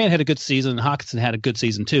 And Fant had a good season, and Hockenson had a good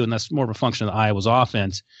season too, and that's more of a function of Iowa's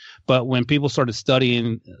offense. But when people started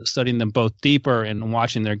studying them both deeper and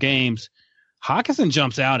watching their games, Hockenson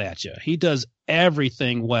jumps out at you. He does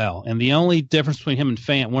everything well. And the only difference between him and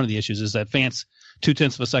Fant, one of the issues, is that Fant's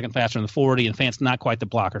 0.2 of a second faster than the 40, and Fant's not quite the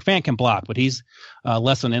blocker. Fant can block, but he's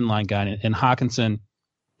less of an inline guy. And Hockenson,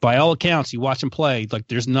 by all accounts, you watch him play, like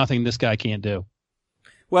there's nothing this guy can't do.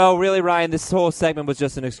 Well, really, Ryan, this whole segment was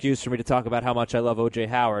just an excuse for me to talk about how much I love O.J.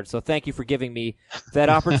 Howard. So thank you for giving me that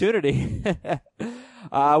opportunity.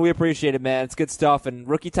 We appreciate it, man. It's good stuff. And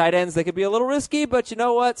rookie tight ends, they could be a little risky, but you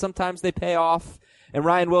know what? Sometimes they pay off. And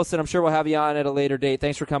Ryan Wilson, I'm sure we'll have you on at a later date.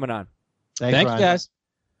 Thanks for coming on. Thanks, guys.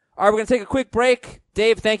 All right, we're going to take a quick break.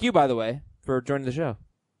 Dave, thank you, by the way, for joining the show.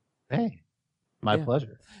 Hey, my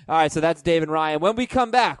pleasure. All right, so that's Dave and Ryan. When we come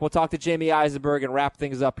back, we'll talk to Jamie Eisenberg and wrap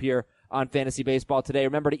things up here on Fantasy Baseball Today.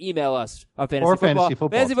 Remember to email us on Fantasy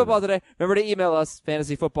Football Today. Remember to email us,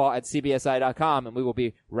 fantasyfootball@cbsi.com, and we will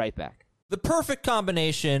be right back. The perfect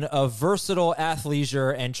combination of versatile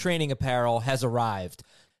athleisure and training apparel has arrived.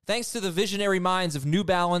 Thanks to the visionary minds of New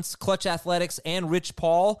Balance, Clutch Athletics, and Rich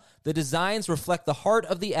Paul, the designs reflect the heart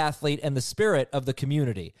of the athlete and the spirit of the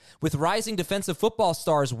community. With rising defensive football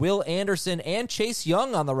stars Will Anderson and Chase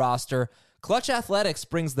Young on the roster, Clutch Athletics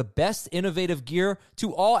brings the best innovative gear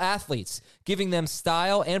to all athletes, giving them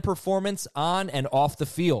style and performance on and off the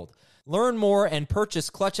field. Learn more and purchase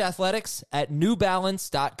Clutch Athletics at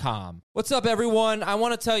newbalance.com. What's up, everyone? I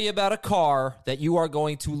want to tell you about a car that you are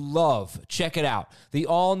going to love. Check it out. The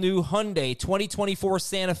all-new Hyundai 2024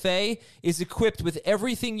 Santa Fe is equipped with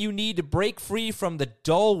everything you need to break free from the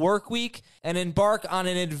dull work week and embark on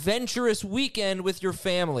an adventurous weekend with your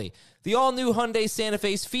family. The all-new Hyundai Santa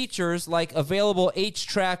Fe's features like available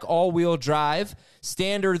H-Track all-wheel drive,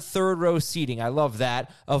 standard third-row seating, I love that,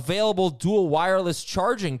 available dual wireless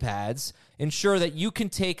charging pads, ensure that you can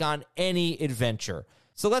take on any adventure.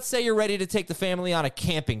 So let's say you're ready to take the family on a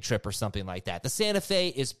camping trip or something like that. The Santa Fe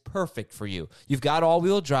is perfect for you. You've got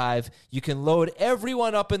all-wheel drive. You can load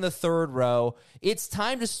everyone up in the third row. It's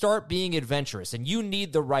time to start being adventurous, and you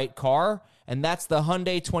need the right car, and that's the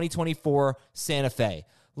Hyundai 2024 Santa Fe.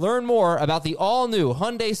 Learn more about the all-new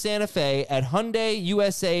Hyundai Santa Fe at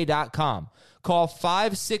HyundaiUSA.com. Call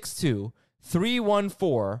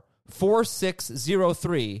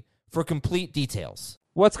 562-314-4603 for complete details.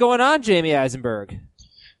 What's going on, Jamie Eisenberg?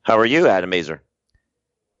 How are you, Adam Azer?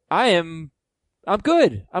 I'm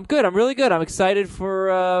good. I'm really good. I'm excited for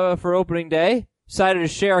opening day. Excited to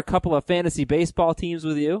share a couple of fantasy baseball teams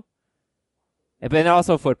with you. And then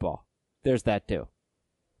also football. There's that too.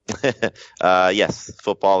 Yes,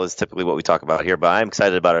 football is typically what we talk about here, but I'm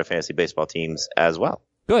excited about our fantasy baseball teams as well.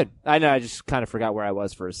 Good. I know. I just kind of forgot where I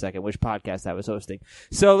was for a second, which podcast I was hosting.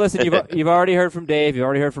 So listen, you've already heard from Dave. You've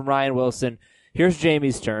already heard from Ryan Wilson. Here's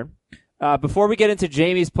Jamie's turn. Before we get into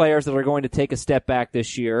Jamie's players that are going to take a step back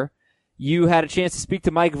this year, you had a chance to speak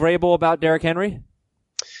to Mike Vrabel about Derrick Henry?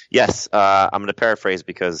 Yes. I'm going to paraphrase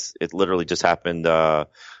because it literally just happened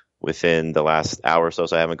within the last hour or so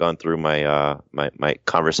I haven't gone through my my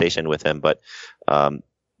conversation with him. But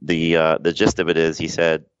the gist of it is, he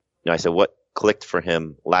said, I said, what clicked for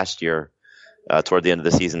him last year toward the end of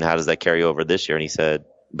the season? How does that carry over this year? And he said,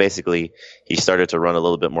 basically, he started to run a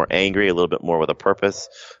little bit more angry, a little bit more with a purpose.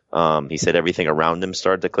 He said everything around him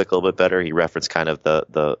started to click a little bit better. He referenced kind of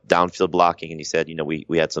the downfield blocking, and he said,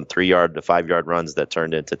 we had some 3-yard to 5-yard runs that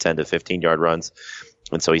turned into 10 to 15-yard runs.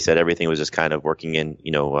 And so he said everything was just kind of working in,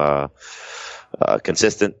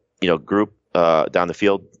 consistent, group down the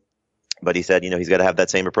field. But he said, he's got to have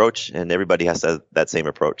that same approach, and everybody has to have that same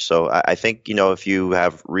approach. So I think, if you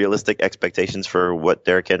have realistic expectations for what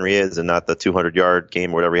Derrick Henry is and not the 200-yard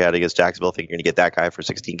game or whatever he had against Jacksonville, I think you're going to get that guy for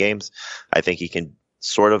 16 games. I think he can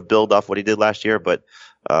sort of build off what he did last year, but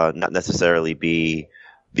not necessarily be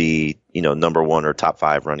the, number one or top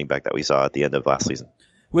 5 running back that we saw at the end of last season.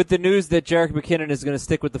 With the news that Jerick McKinnon is going to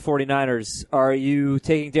stick with the 49ers, are you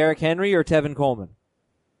taking Derrick Henry or Tevin Coleman?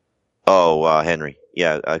 Oh, Henry.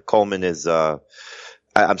 Yeah, Coleman is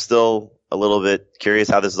I'm still a little bit curious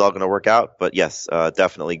how this is all going to work out, but yes,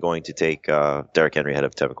 definitely going to take Derrick Henry ahead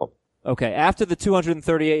of Tevin Coleman. Okay, after the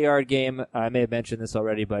 238-yard game, I may have mentioned this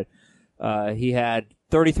already, but he had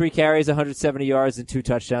 33 carries, 170 yards, and 2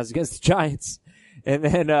 touchdowns against the Giants. And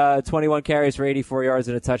then 21 carries for 84 yards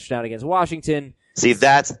and a touchdown against Washington. See,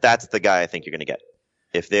 that's the guy I think you're going to get.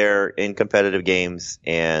 If they're in competitive games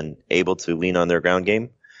and able to lean on their ground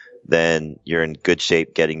game, then you're in good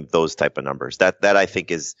shape getting those type of numbers. That I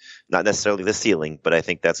think is not necessarily the ceiling, but I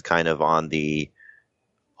think that's kind of on the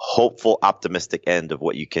hopeful, optimistic end of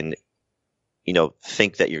what you can,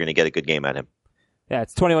 think that you're going to get a good game at him. Yeah,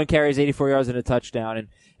 it's 21 carries, 84 yards, and a touchdown.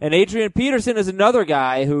 And Adrian Peterson is another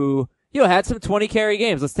guy who, had some 20-carry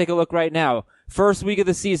games. Let's take a look right now. First week of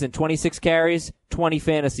the season, 26 carries, 20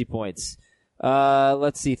 fantasy points.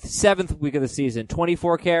 Let's see, 7th week of the season,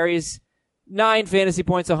 24 carries, 9 fantasy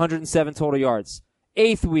points, 107 total yards.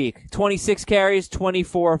 8th week, 26 carries,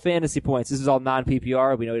 24 fantasy points. This is all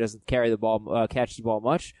non-PPR. We know he doesn't carry the ball, catch the ball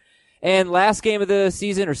much. And last game of the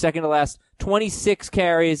season, or second to last, 26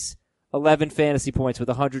 carries, 11 fantasy points with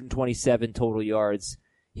 127 total yards.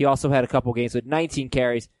 He also had a couple games with 19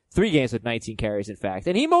 carries, 3 games with 19 carries, in fact.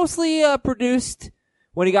 And he mostly produced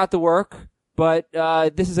when he got to work. But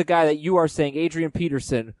this is a guy that you are saying, Adrian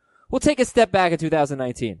Peterson, will take a step back in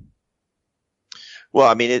 2019. Well,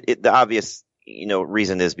 I mean, the obvious,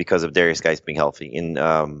 reason is because of Darius Geis being healthy. And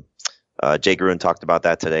Jay Gruden talked about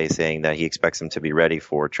that today, saying that he expects him to be ready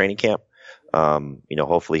for training camp.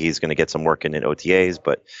 Hopefully he's going to get some work in OTAs.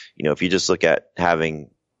 But, if you just look at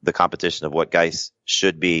having the competition of what Geis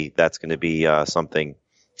should be, that's going to be something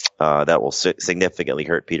that will significantly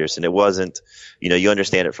hurt Peterson. It wasn't, you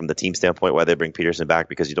understand it from the team standpoint why they bring Peterson back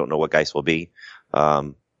because you don't know what Geis will be.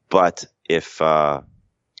 But if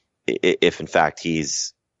in fact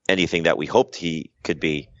he's anything that we hoped he could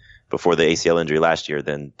be before the ACL injury last year,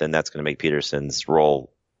 then that's going to make Peterson's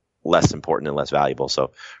role less important and less valuable.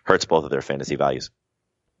 So hurts both of their fantasy values.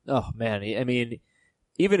 Oh man, I mean,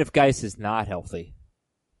 even if Geis is not healthy,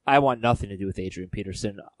 I want nothing to do with Adrian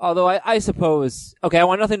Peterson. Although I suppose, I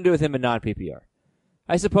want nothing to do with him in non-PPR.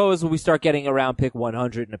 I suppose when we start getting around pick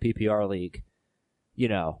 100 in a PPR league,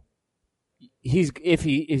 if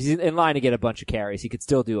he's in line to get a bunch of carries, he could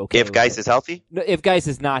still do okay. If Geis is healthy? If Geis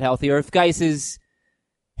is not healthy, or if Geis is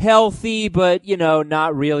healthy, but,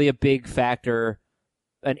 not really a big factor,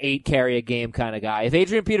 an 8-carry a game kind of guy. If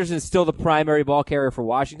Adrian Peterson is still the primary ball carrier for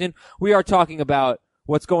Washington, we are talking about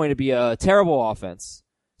what's going to be a terrible offense.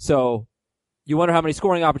 So you wonder how many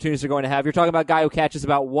scoring opportunities they're going to have. You're talking about a guy who catches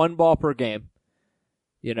about 1 ball per game.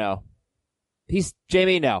 He's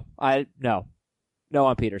Jamie. No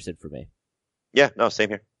on Peterson for me. Yeah, no, same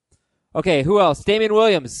here. Okay, who else? Damian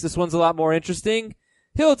Williams. This one's a lot more interesting.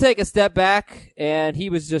 He'll take a step back, and he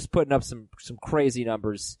was just putting up some crazy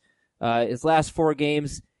numbers. His last 4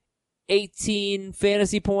 games, 18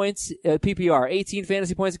 fantasy points, PPR, 18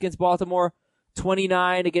 fantasy points against Baltimore,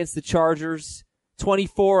 29 against the Chargers,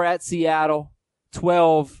 24 at Seattle,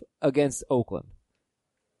 12 against Oakland.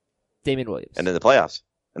 Damian Williams. And then the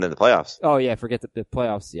playoffs. Oh, yeah, forget the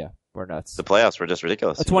playoffs, yeah. We're nuts. The playoffs were just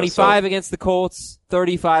ridiculous. A 25 against the Colts,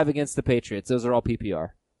 35 against the Patriots. Those are all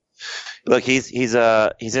PPR. Look, he's in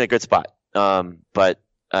a good spot. But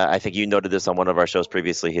I think you noted this on one of our shows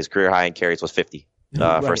previously. His career high in carries was 50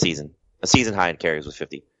 right. for a season. A season high in carries was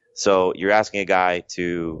 50. So you're asking a guy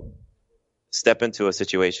to step into a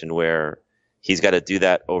situation where he's got to do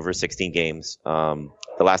that over 16 games. The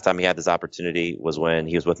last time he had this opportunity was when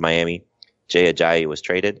he was with Miami. Jay Ajayi was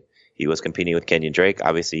traded. He was competing with Kenyon Drake.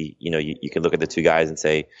 Obviously, you can look at the two guys and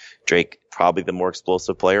say Drake probably the more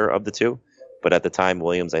explosive player of the two. But at the time,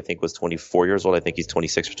 Williams, I think, was 24 years old. I think he's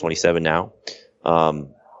 26 or 27 now.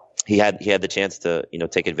 He had the chance to,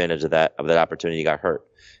 take advantage of that opportunity. He got hurt.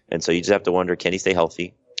 And so you just have to wonder, can he stay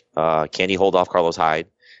healthy? Can he hold off Carlos Hyde?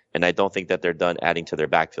 And I don't think that they're done adding to their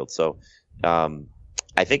backfield. So,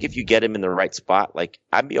 I think if you get him in the right spot,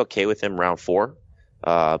 I'd be okay with him round 4.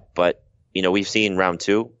 But, we've seen round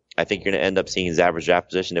 2. I think you're going to end up seeing his average draft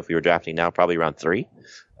position if we were drafting now, probably round 3.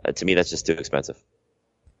 To me, that's just too expensive.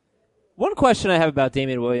 One question I have about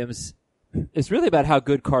Damian Williams is really about how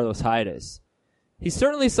good Carlos Hyde is. he's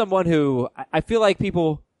certainly someone who I feel like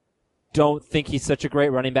people don't think he's such a great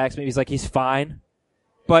running back. Maybe he's fine.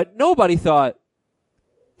 But nobody thought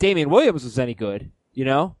Damian Williams was any good, you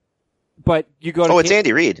know? But you go to it's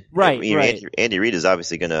Andy Reid. Right, I mean, right. Andy Reid is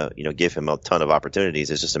obviously going to, give him a ton of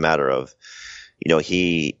opportunities. It's just a matter of,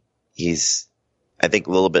 he's, I think,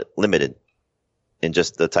 a little bit limited in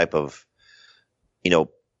just the type of,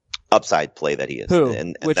 upside play that he is. Who?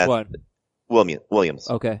 And Which one? Williams.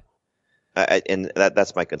 Okay. And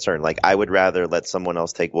that's my concern. Like, I would rather let someone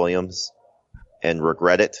else take Williams and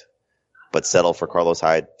regret it, but settle for Carlos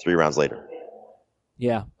Hyde 3 rounds later.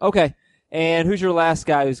 Yeah. Okay. And who's your last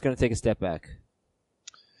guy who's going to take a step back?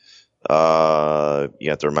 You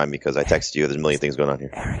have to remind me because I texted you. There's a million things going on here.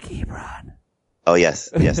 Eric Ebron. Oh, yes,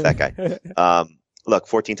 that guy. Look,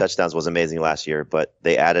 14 touchdowns was amazing last year, but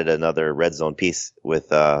they added another red zone piece with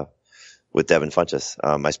Devin Funchess.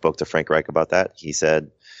 I spoke to Frank Reich about that. He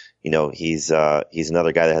said, he's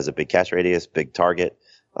another guy that has a big catch radius, big target.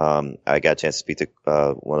 I got a chance to speak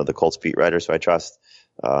to one of the Colts beat writers who I trust.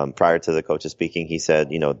 Prior to the coaches speaking, he said,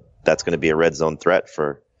 that's going to be a red zone threat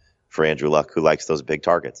for Andrew Luck, who likes those big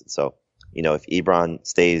targets. And so, if Ebron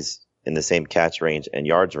stays in the same catch range and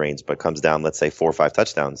yards range, but comes down, let's say 4 or 5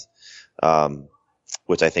 touchdowns,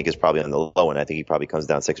 which I think is probably on the low end. I think he probably comes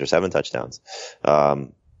down 6 or 7 touchdowns.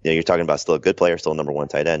 You're talking about still a good player, still number 1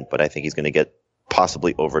 tight end, but I think he's going to get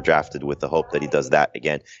possibly overdrafted with the hope that he does that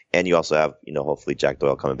again. And you also have, hopefully Jack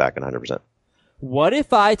Doyle coming back at 100%. What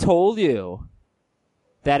if I told you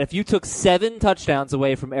that if you took 7 touchdowns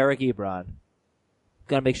away from Eric Ebron,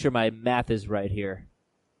 gotta make sure my math is right here,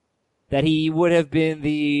 that he would have been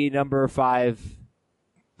the number 5.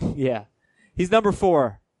 Yeah. He's number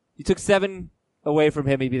 4. You took 7 away from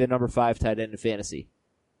him, he'd be the number 5 tight end in fantasy.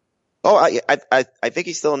 Oh, I think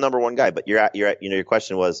he's still a number 1 guy, but your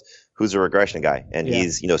question was who's a regression guy, and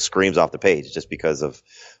he's screams off the page just because of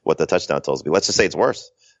what the touchdown totals be. Let's just say it's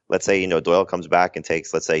worse. Let's say Doyle comes back and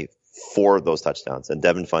takes, let's say, 4 of those touchdowns, and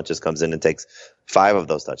Devin Funchess comes in and takes 5 of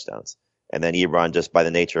those touchdowns, and then Ebron, just by the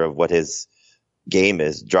nature of what his game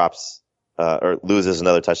is, drops or loses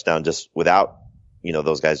another touchdown just without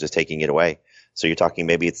those guys just taking it away. So you're talking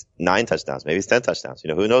maybe it's 9 touchdowns, maybe it's 10 touchdowns.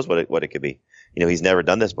 Who knows what it could be. He's never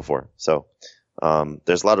done this before. So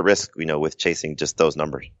there's a lot of risk, with chasing just those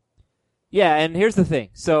numbers. Yeah, and here's the thing.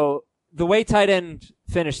 So the way tight end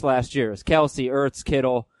finished last year was Kelsey, Ertz,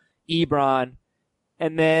 Kittle, Ebron,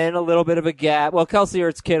 and then a little bit of a gap. Well, Kelsey,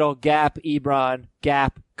 Ertz, Kittle, gap, Ebron,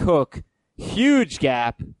 gap, Cook, huge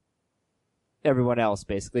gap, everyone else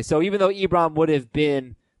basically. So even though Ebron would have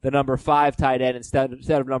been the number 5 tight end instead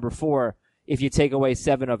of number 4, if you take away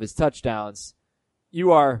 7 of his touchdowns,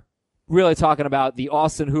 you are really talking about the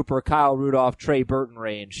Austin Hooper, Kyle Rudolph, Trey Burton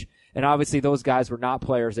range. And obviously those guys were not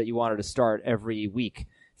players that you wanted to start every week.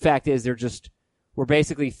 Fact is, we're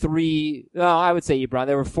basically 3, I would say Ebron.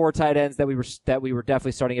 There were 4 tight ends that we were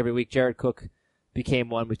definitely starting every week. Jared Cook became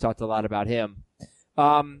one. We've talked a lot about him.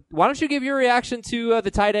 Why don't you give your reaction to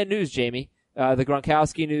the tight end news, Jamie? The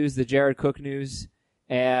Gronkowski news, the Jared Cook news,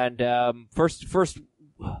 and first,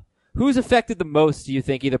 who's affected the most, do you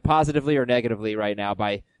think, either positively or negatively right now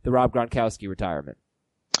by the Rob Gronkowski retirement?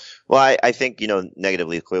 Well, I think,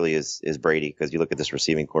 negatively clearly is Brady, because you look at this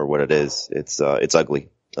receiving core, what it is, it's ugly.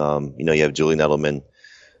 You have Julian Edelman.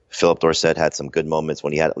 Philip Dorsett had some good moments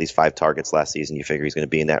when he had at least 5 targets last season. You figure he's going to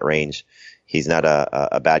be in that range. He's not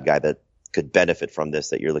a bad guy that could benefit from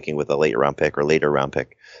this, that you're looking with a later round pick. I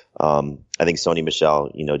think Sony Michel,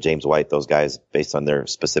 James White, those guys, based on their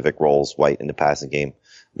specific roles, White in the passing game,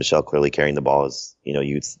 Michel clearly carrying the ball is,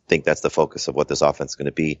 you'd think that's the focus of what this offense is going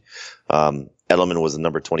to be. Edelman was the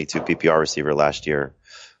number 22 PPR receiver last year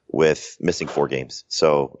with missing 4 games.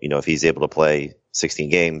 So, if he's able to play 16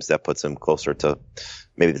 games, that puts him closer to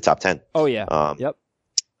maybe the top 10. Oh yeah. Yep.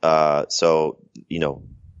 So,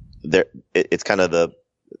 it's kind of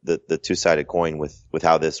the two-sided coin with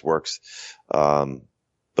how this works.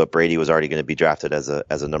 But Brady was already going to be drafted as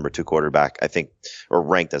a number 2 quarterback, I think, or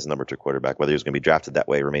ranked as a number 2 quarterback. Whether he was going to be drafted that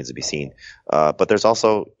way remains to be seen. But there's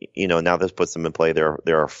also, now this puts them in play. There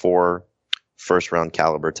are 4 first-round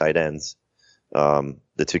caliber tight ends.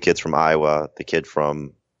 The 2 kids from Iowa, the kid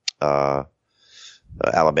from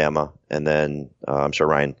Alabama, and then I'm sure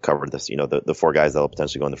Ryan covered this. The 4 guys that will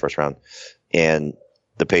potentially go in the first round, and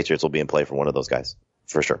the Patriots will be in play for one of those guys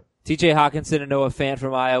for sure. T.J. Hawkinson and Noah Fant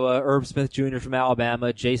from Iowa, Herb Smith Jr. from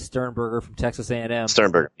Alabama, Jay Sternberger from Texas A&M.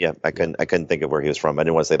 Sternberger, yeah, I couldn't think of where he was from. I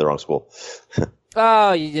didn't want to say the wrong school.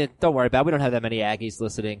 Oh, don't worry about it. We don't have that many Aggies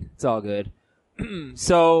listening. It's all good.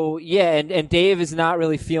 So yeah, and Dave is not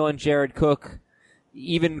really feeling Jared Cook.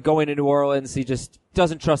 Even going to New Orleans, he just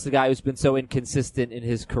doesn't trust the guy who's been so inconsistent in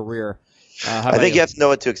his career. I think you have to know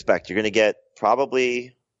what to expect. You're going to get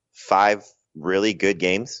probably 5 really good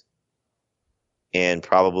games and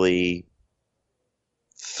probably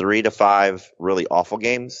 3 to 5 really awful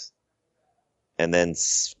games. And then,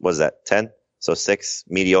 what is that, 10? So 6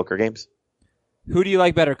 mediocre games. Who do you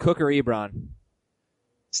like better, Cook or Ebron?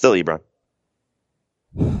 Still Ebron.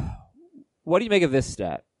 What do you make of this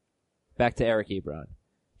stat? Back to Eric Ebron.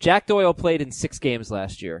 Jack Doyle played in 6 games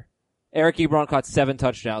last year. Eric Ebron caught 7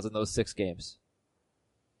 touchdowns in those 6 games.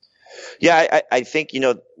 Yeah, I think,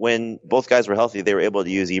 when both guys were healthy, they were able to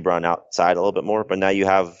use Ebron outside a little bit more. But now you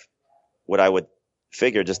have what I would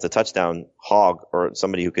figure just a touchdown hog or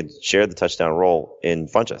somebody who could share the touchdown role in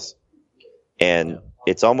Funchess. And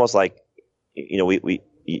it's almost like,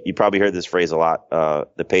 you probably heard this phrase a lot,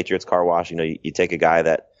 the Patriots car wash. You take a guy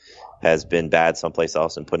that has been bad someplace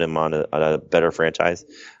else and put him on a better franchise.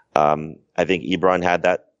 I think Ebron had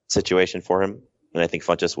that situation for him, and I think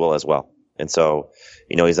Funchess will as well. And so,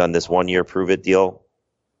 he's on this 1-year prove-it deal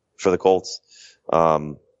for the Colts.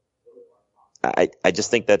 I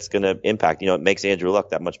just think that's going to impact. It makes Andrew Luck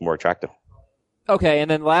that much more attractive. Okay,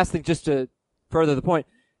 and then last thing, just to further the point.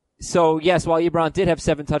 So, yes, while Ebron did have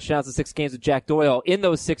 7 touchdowns in 6 games with Jack Doyle, in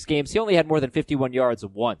those 6 games, he only had more than 51 yards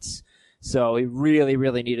once. So he really,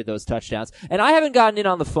 really needed those touchdowns. And I haven't gotten in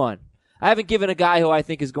on the fun. I haven't given a guy who I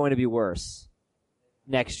think is going to be worse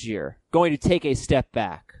next year, going to take a step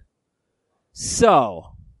back.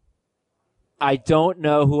 So, I don't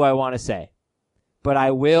know who I want to say, but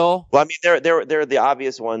I will. Well, I mean, there are the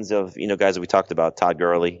obvious ones of, guys that we talked about, Todd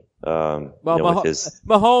Gurley. Mahomes is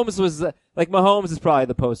probably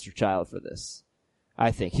the poster child for this.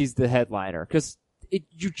 I think he's the headliner because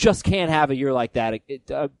you just can't have a year like that.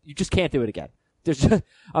 You just can't do it again.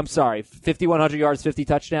 I'm sorry, 5,100 yards, 50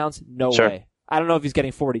 touchdowns, no way. I don't know if he's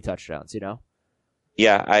getting 40 touchdowns.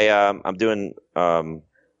 Yeah, I'm doing.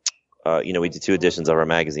 We did 2 editions of our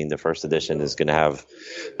magazine. The first edition is going to have,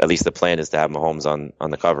 at least the plan is to have Mahomes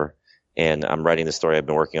on the cover. And I'm writing the story. I've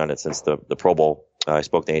been working on it since the Pro Bowl. I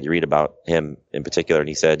spoke to Andy Reid about him in particular, and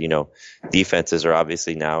he said, defenses are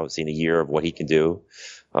obviously now seeing a year of what he can do.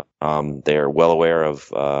 They're well aware of,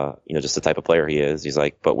 just the type of player he is. He's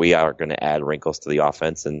like, but we are going to add wrinkles to the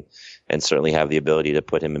offense and certainly have the ability to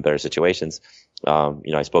put him in better situations.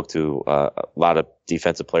 I spoke to a lot of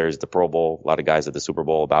defensive players at the Pro Bowl, a lot of guys at the Super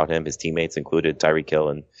Bowl about him. His teammates included Tyreek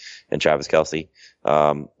Hill and Travis Kelce.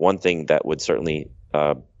 One thing that would certainly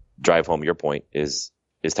drive home your point is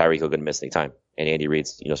Tyreek Hill going to miss any time? And Andy Reid,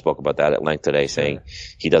 spoke about that at length today, saying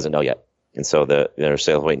he doesn't know yet. And so they're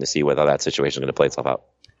still waiting to see whether that situation is going to play itself out.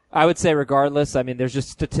 I would say regardless, I mean, there's just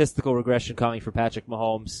statistical regression coming for Patrick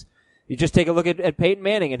Mahomes. You just take a look at Peyton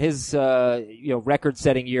Manning and his,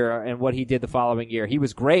 record-setting year and what he did the following year. He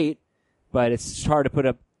was great, but it's hard to put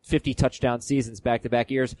up 50 touchdown seasons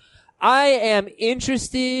back-to-back years. I am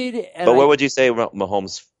interested. But what would you say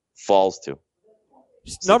Mahomes falls to?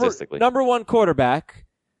 Statistically. Number 1 quarterback,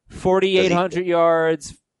 4,800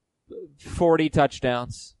 yards, 40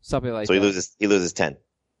 touchdowns, something like that. So he loses 10.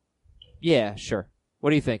 Yeah, sure. What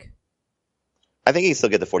do you think? I think he can still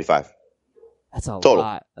get to 45. That's a total.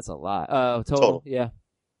 lot. That's a lot. Total. Yeah.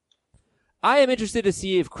 I am interested to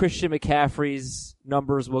see if Christian McCaffrey's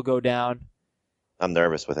numbers will go down. I'm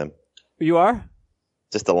nervous with him. You are?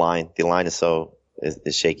 Just the line. The line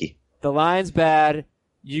is shaky. The line's bad.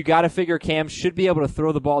 You got to figure Cam should be able to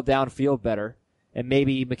throw the ball downfield better, and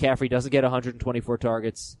maybe McCaffrey doesn't get 124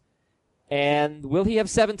 targets. And will he have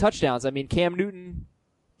 7 touchdowns? I mean, Cam Newton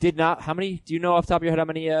did not. How many? Do you know off the top of your head how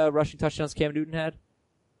many rushing touchdowns Cam Newton had?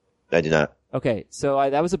 I do not. Okay, so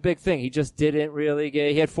that was a big thing. He just didn't really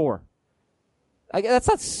get. He had 4. That's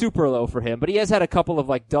not super low for him, but he has had a couple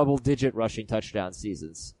of double-digit rushing touchdown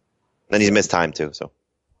seasons. And he's missed time too. So.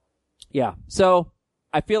 Yeah. So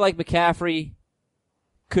I feel like McCaffrey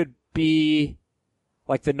could be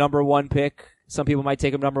the number 1 pick. Some people might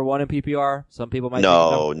take him number 1 in PPR. Some people might.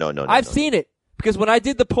 No. I've seen it because when I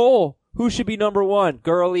did the poll, who should be number 1?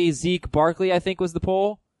 Gurley, Zeke, Barkley, I think was the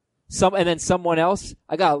poll. And then someone else.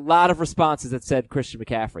 I got a lot of responses that said Christian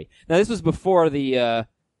McCaffrey. Now this was before this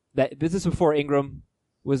is before Ingram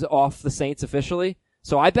was off the Saints officially.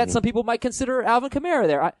 So I bet some people might consider Alvin Kamara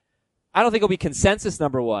there. I don't think it'll be consensus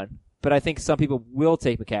number 1, but I think some people will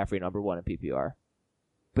take McCaffrey number 1 in PPR.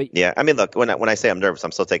 But yeah, I mean, look, when I say I'm nervous,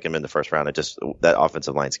 I'm still taking him in the first round. That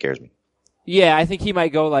offensive line scares me. Yeah, I think he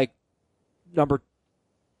might go number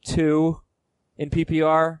 2 in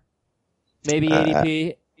PPR, maybe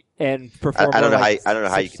ADP, and perform. I don't know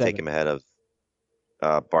how you can take him ahead of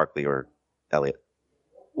Barkley or Elliott.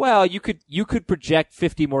 Well, you could project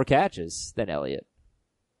 50 more catches than Elliott.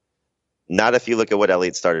 Not if you look at what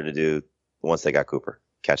Elliott started to do once they got Cooper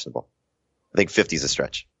catching the ball. I think 50 is a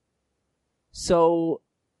stretch. So,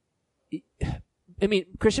 I mean,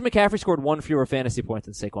 Christian McCaffrey scored 1 fewer fantasy points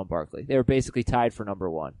than Saquon Barkley. They were basically tied for number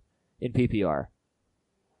 1 in PPR.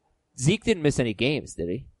 Zeke didn't miss any games, did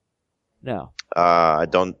he? No. I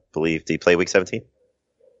don't believe. Did he play week 17?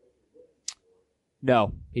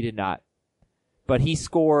 No, he did not. But he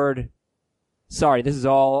scored, sorry, this is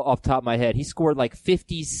all off the top of my head. He scored like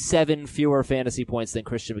 57 fewer fantasy points than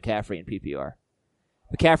Christian McCaffrey in PPR.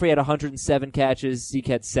 McCaffrey had 107 catches. Zeke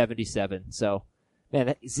had 77. So,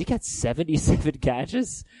 man, Zeke had 77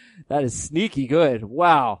 catches? That is sneaky good.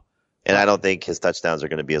 Wow. And I don't think his touchdowns are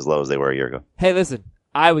going to be as low as they were a year ago. Hey, listen,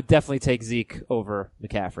 I would definitely take Zeke over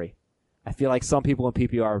McCaffrey. I feel like some people in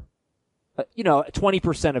PPR,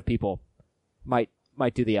 20% of people might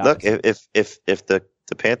do the opposite. Look, if the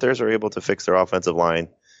Panthers are able to fix their offensive line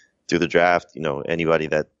through the draft, anybody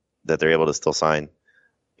that they're able to still sign,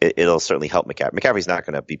 it'll certainly help McCaffrey. McCaffrey's not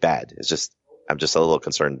going to be bad. It's just I'm just a little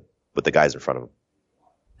concerned with the guys in front of him.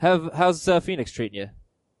 How's Phoenix treating you?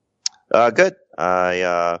 Good.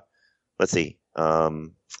 Let's see.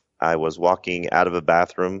 I was walking out of a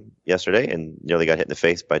bathroom yesterday and nearly got hit in the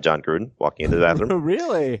face by John Gruden walking into the bathroom.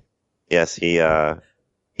 Really? Yes, he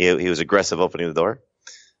was aggressive opening the door.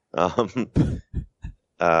 I'm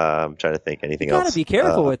trying to think anything else. You gotta be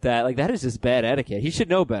careful with that. Like, that is just bad etiquette. He should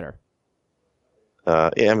know better.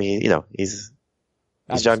 Yeah, I mean, he's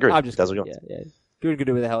John Gruden. That's what he wants. Yeah. Gruden can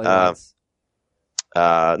do what the hell he wants.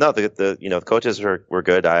 No, the coaches were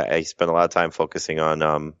good. I spent a lot of time focusing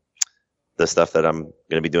on the stuff that I'm going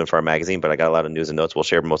to be doing for our magazine, but I got a lot of news and notes. We'll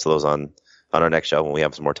share most of those on our next show when we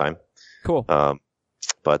have some more time. Cool.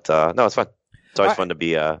 But no, it's fun. It's always fun to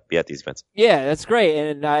be at these events. Yeah, that's great,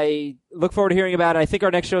 and I look forward to hearing about it. I think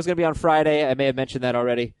our next show is going to be on Friday. I may have mentioned that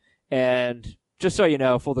already. And just so you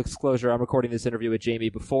know, full disclosure, I'm recording this interview with Jamie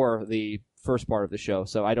before the first part of the show,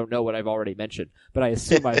 so I don't know what I've already mentioned, but I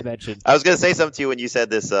assume I've mentioned. I was going to say something to you when you said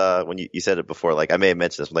this, when you said it before. Like, I may have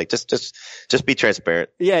mentioned this. I'm like, just be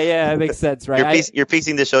transparent. Yeah, it makes sense, right? You're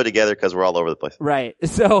piecing the show together because we're all over the place. Right.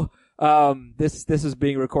 So, this is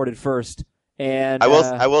being recorded first. And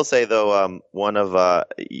I will say though, one of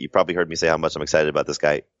you probably heard me say how much I'm excited about this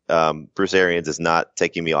guy. Bruce Arians is not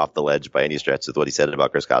taking me off the ledge by any stretch with what he said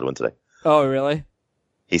about Chris Godwin today. Oh, really?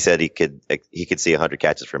 He said he could see 100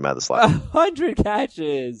 catches from him out of the slot. 100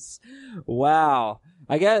 catches! Wow.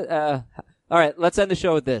 I guess. All right, let's end the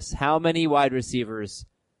show with this. How many wide receivers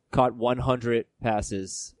caught 100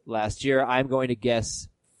 passes last year? I'm going to guess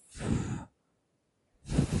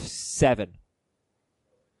 7.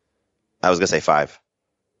 I was going to say 5.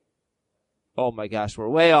 Oh my gosh, we're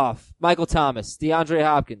way off. Michael Thomas, DeAndre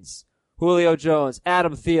Hopkins, Julio Jones,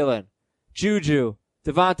 Adam Thielen, Juju,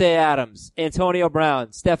 Devontae Adams, Antonio Brown,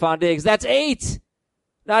 Stephon Diggs. That's 8!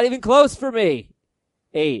 Not even close for me.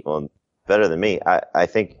 8. Well, better than me. I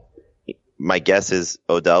think my guess is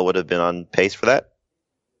Odell would have been on pace for that.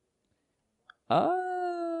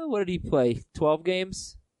 What did he play? 12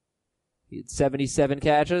 games? He had 77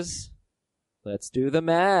 catches. Let's do the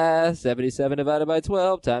math. 77 divided by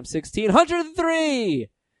 12 times 16. 103!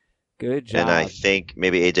 Good job. And I think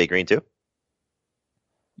maybe A.J. Green too?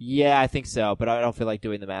 Yeah, I think so, but I don't feel like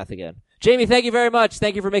doing the math again. Jamie, thank you very much.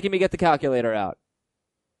 Thank you for making me get the calculator out.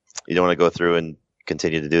 You don't want to go through and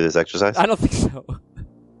continue to do this exercise? I don't think so.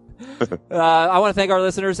 I want to thank our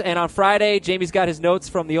listeners. And on Friday, Jamie's got his notes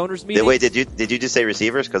from the owners' meeting. Wait, did you just say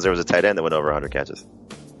receivers? Because there was a tight end that went over 100 catches.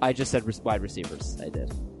 I just said wide receivers. I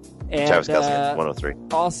did. And, Travis Kelce, 103.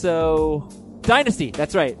 Also, Dynasty.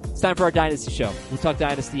 That's right. It's time for our Dynasty show. We'll talk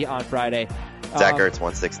Dynasty on Friday. Zach Ertz,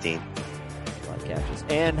 116. A lot of catches.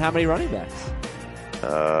 And how many running backs?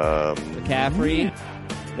 McCaffrey.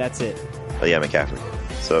 That's it. Oh, yeah, McCaffrey.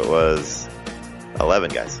 So it was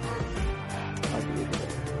 11 guys. Unbelievable.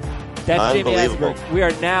 That's Jamie Asberg. We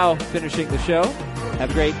are now finishing the show.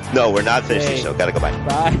 Have a great No, we're not finishing the show. Got to go back.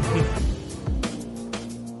 Bye.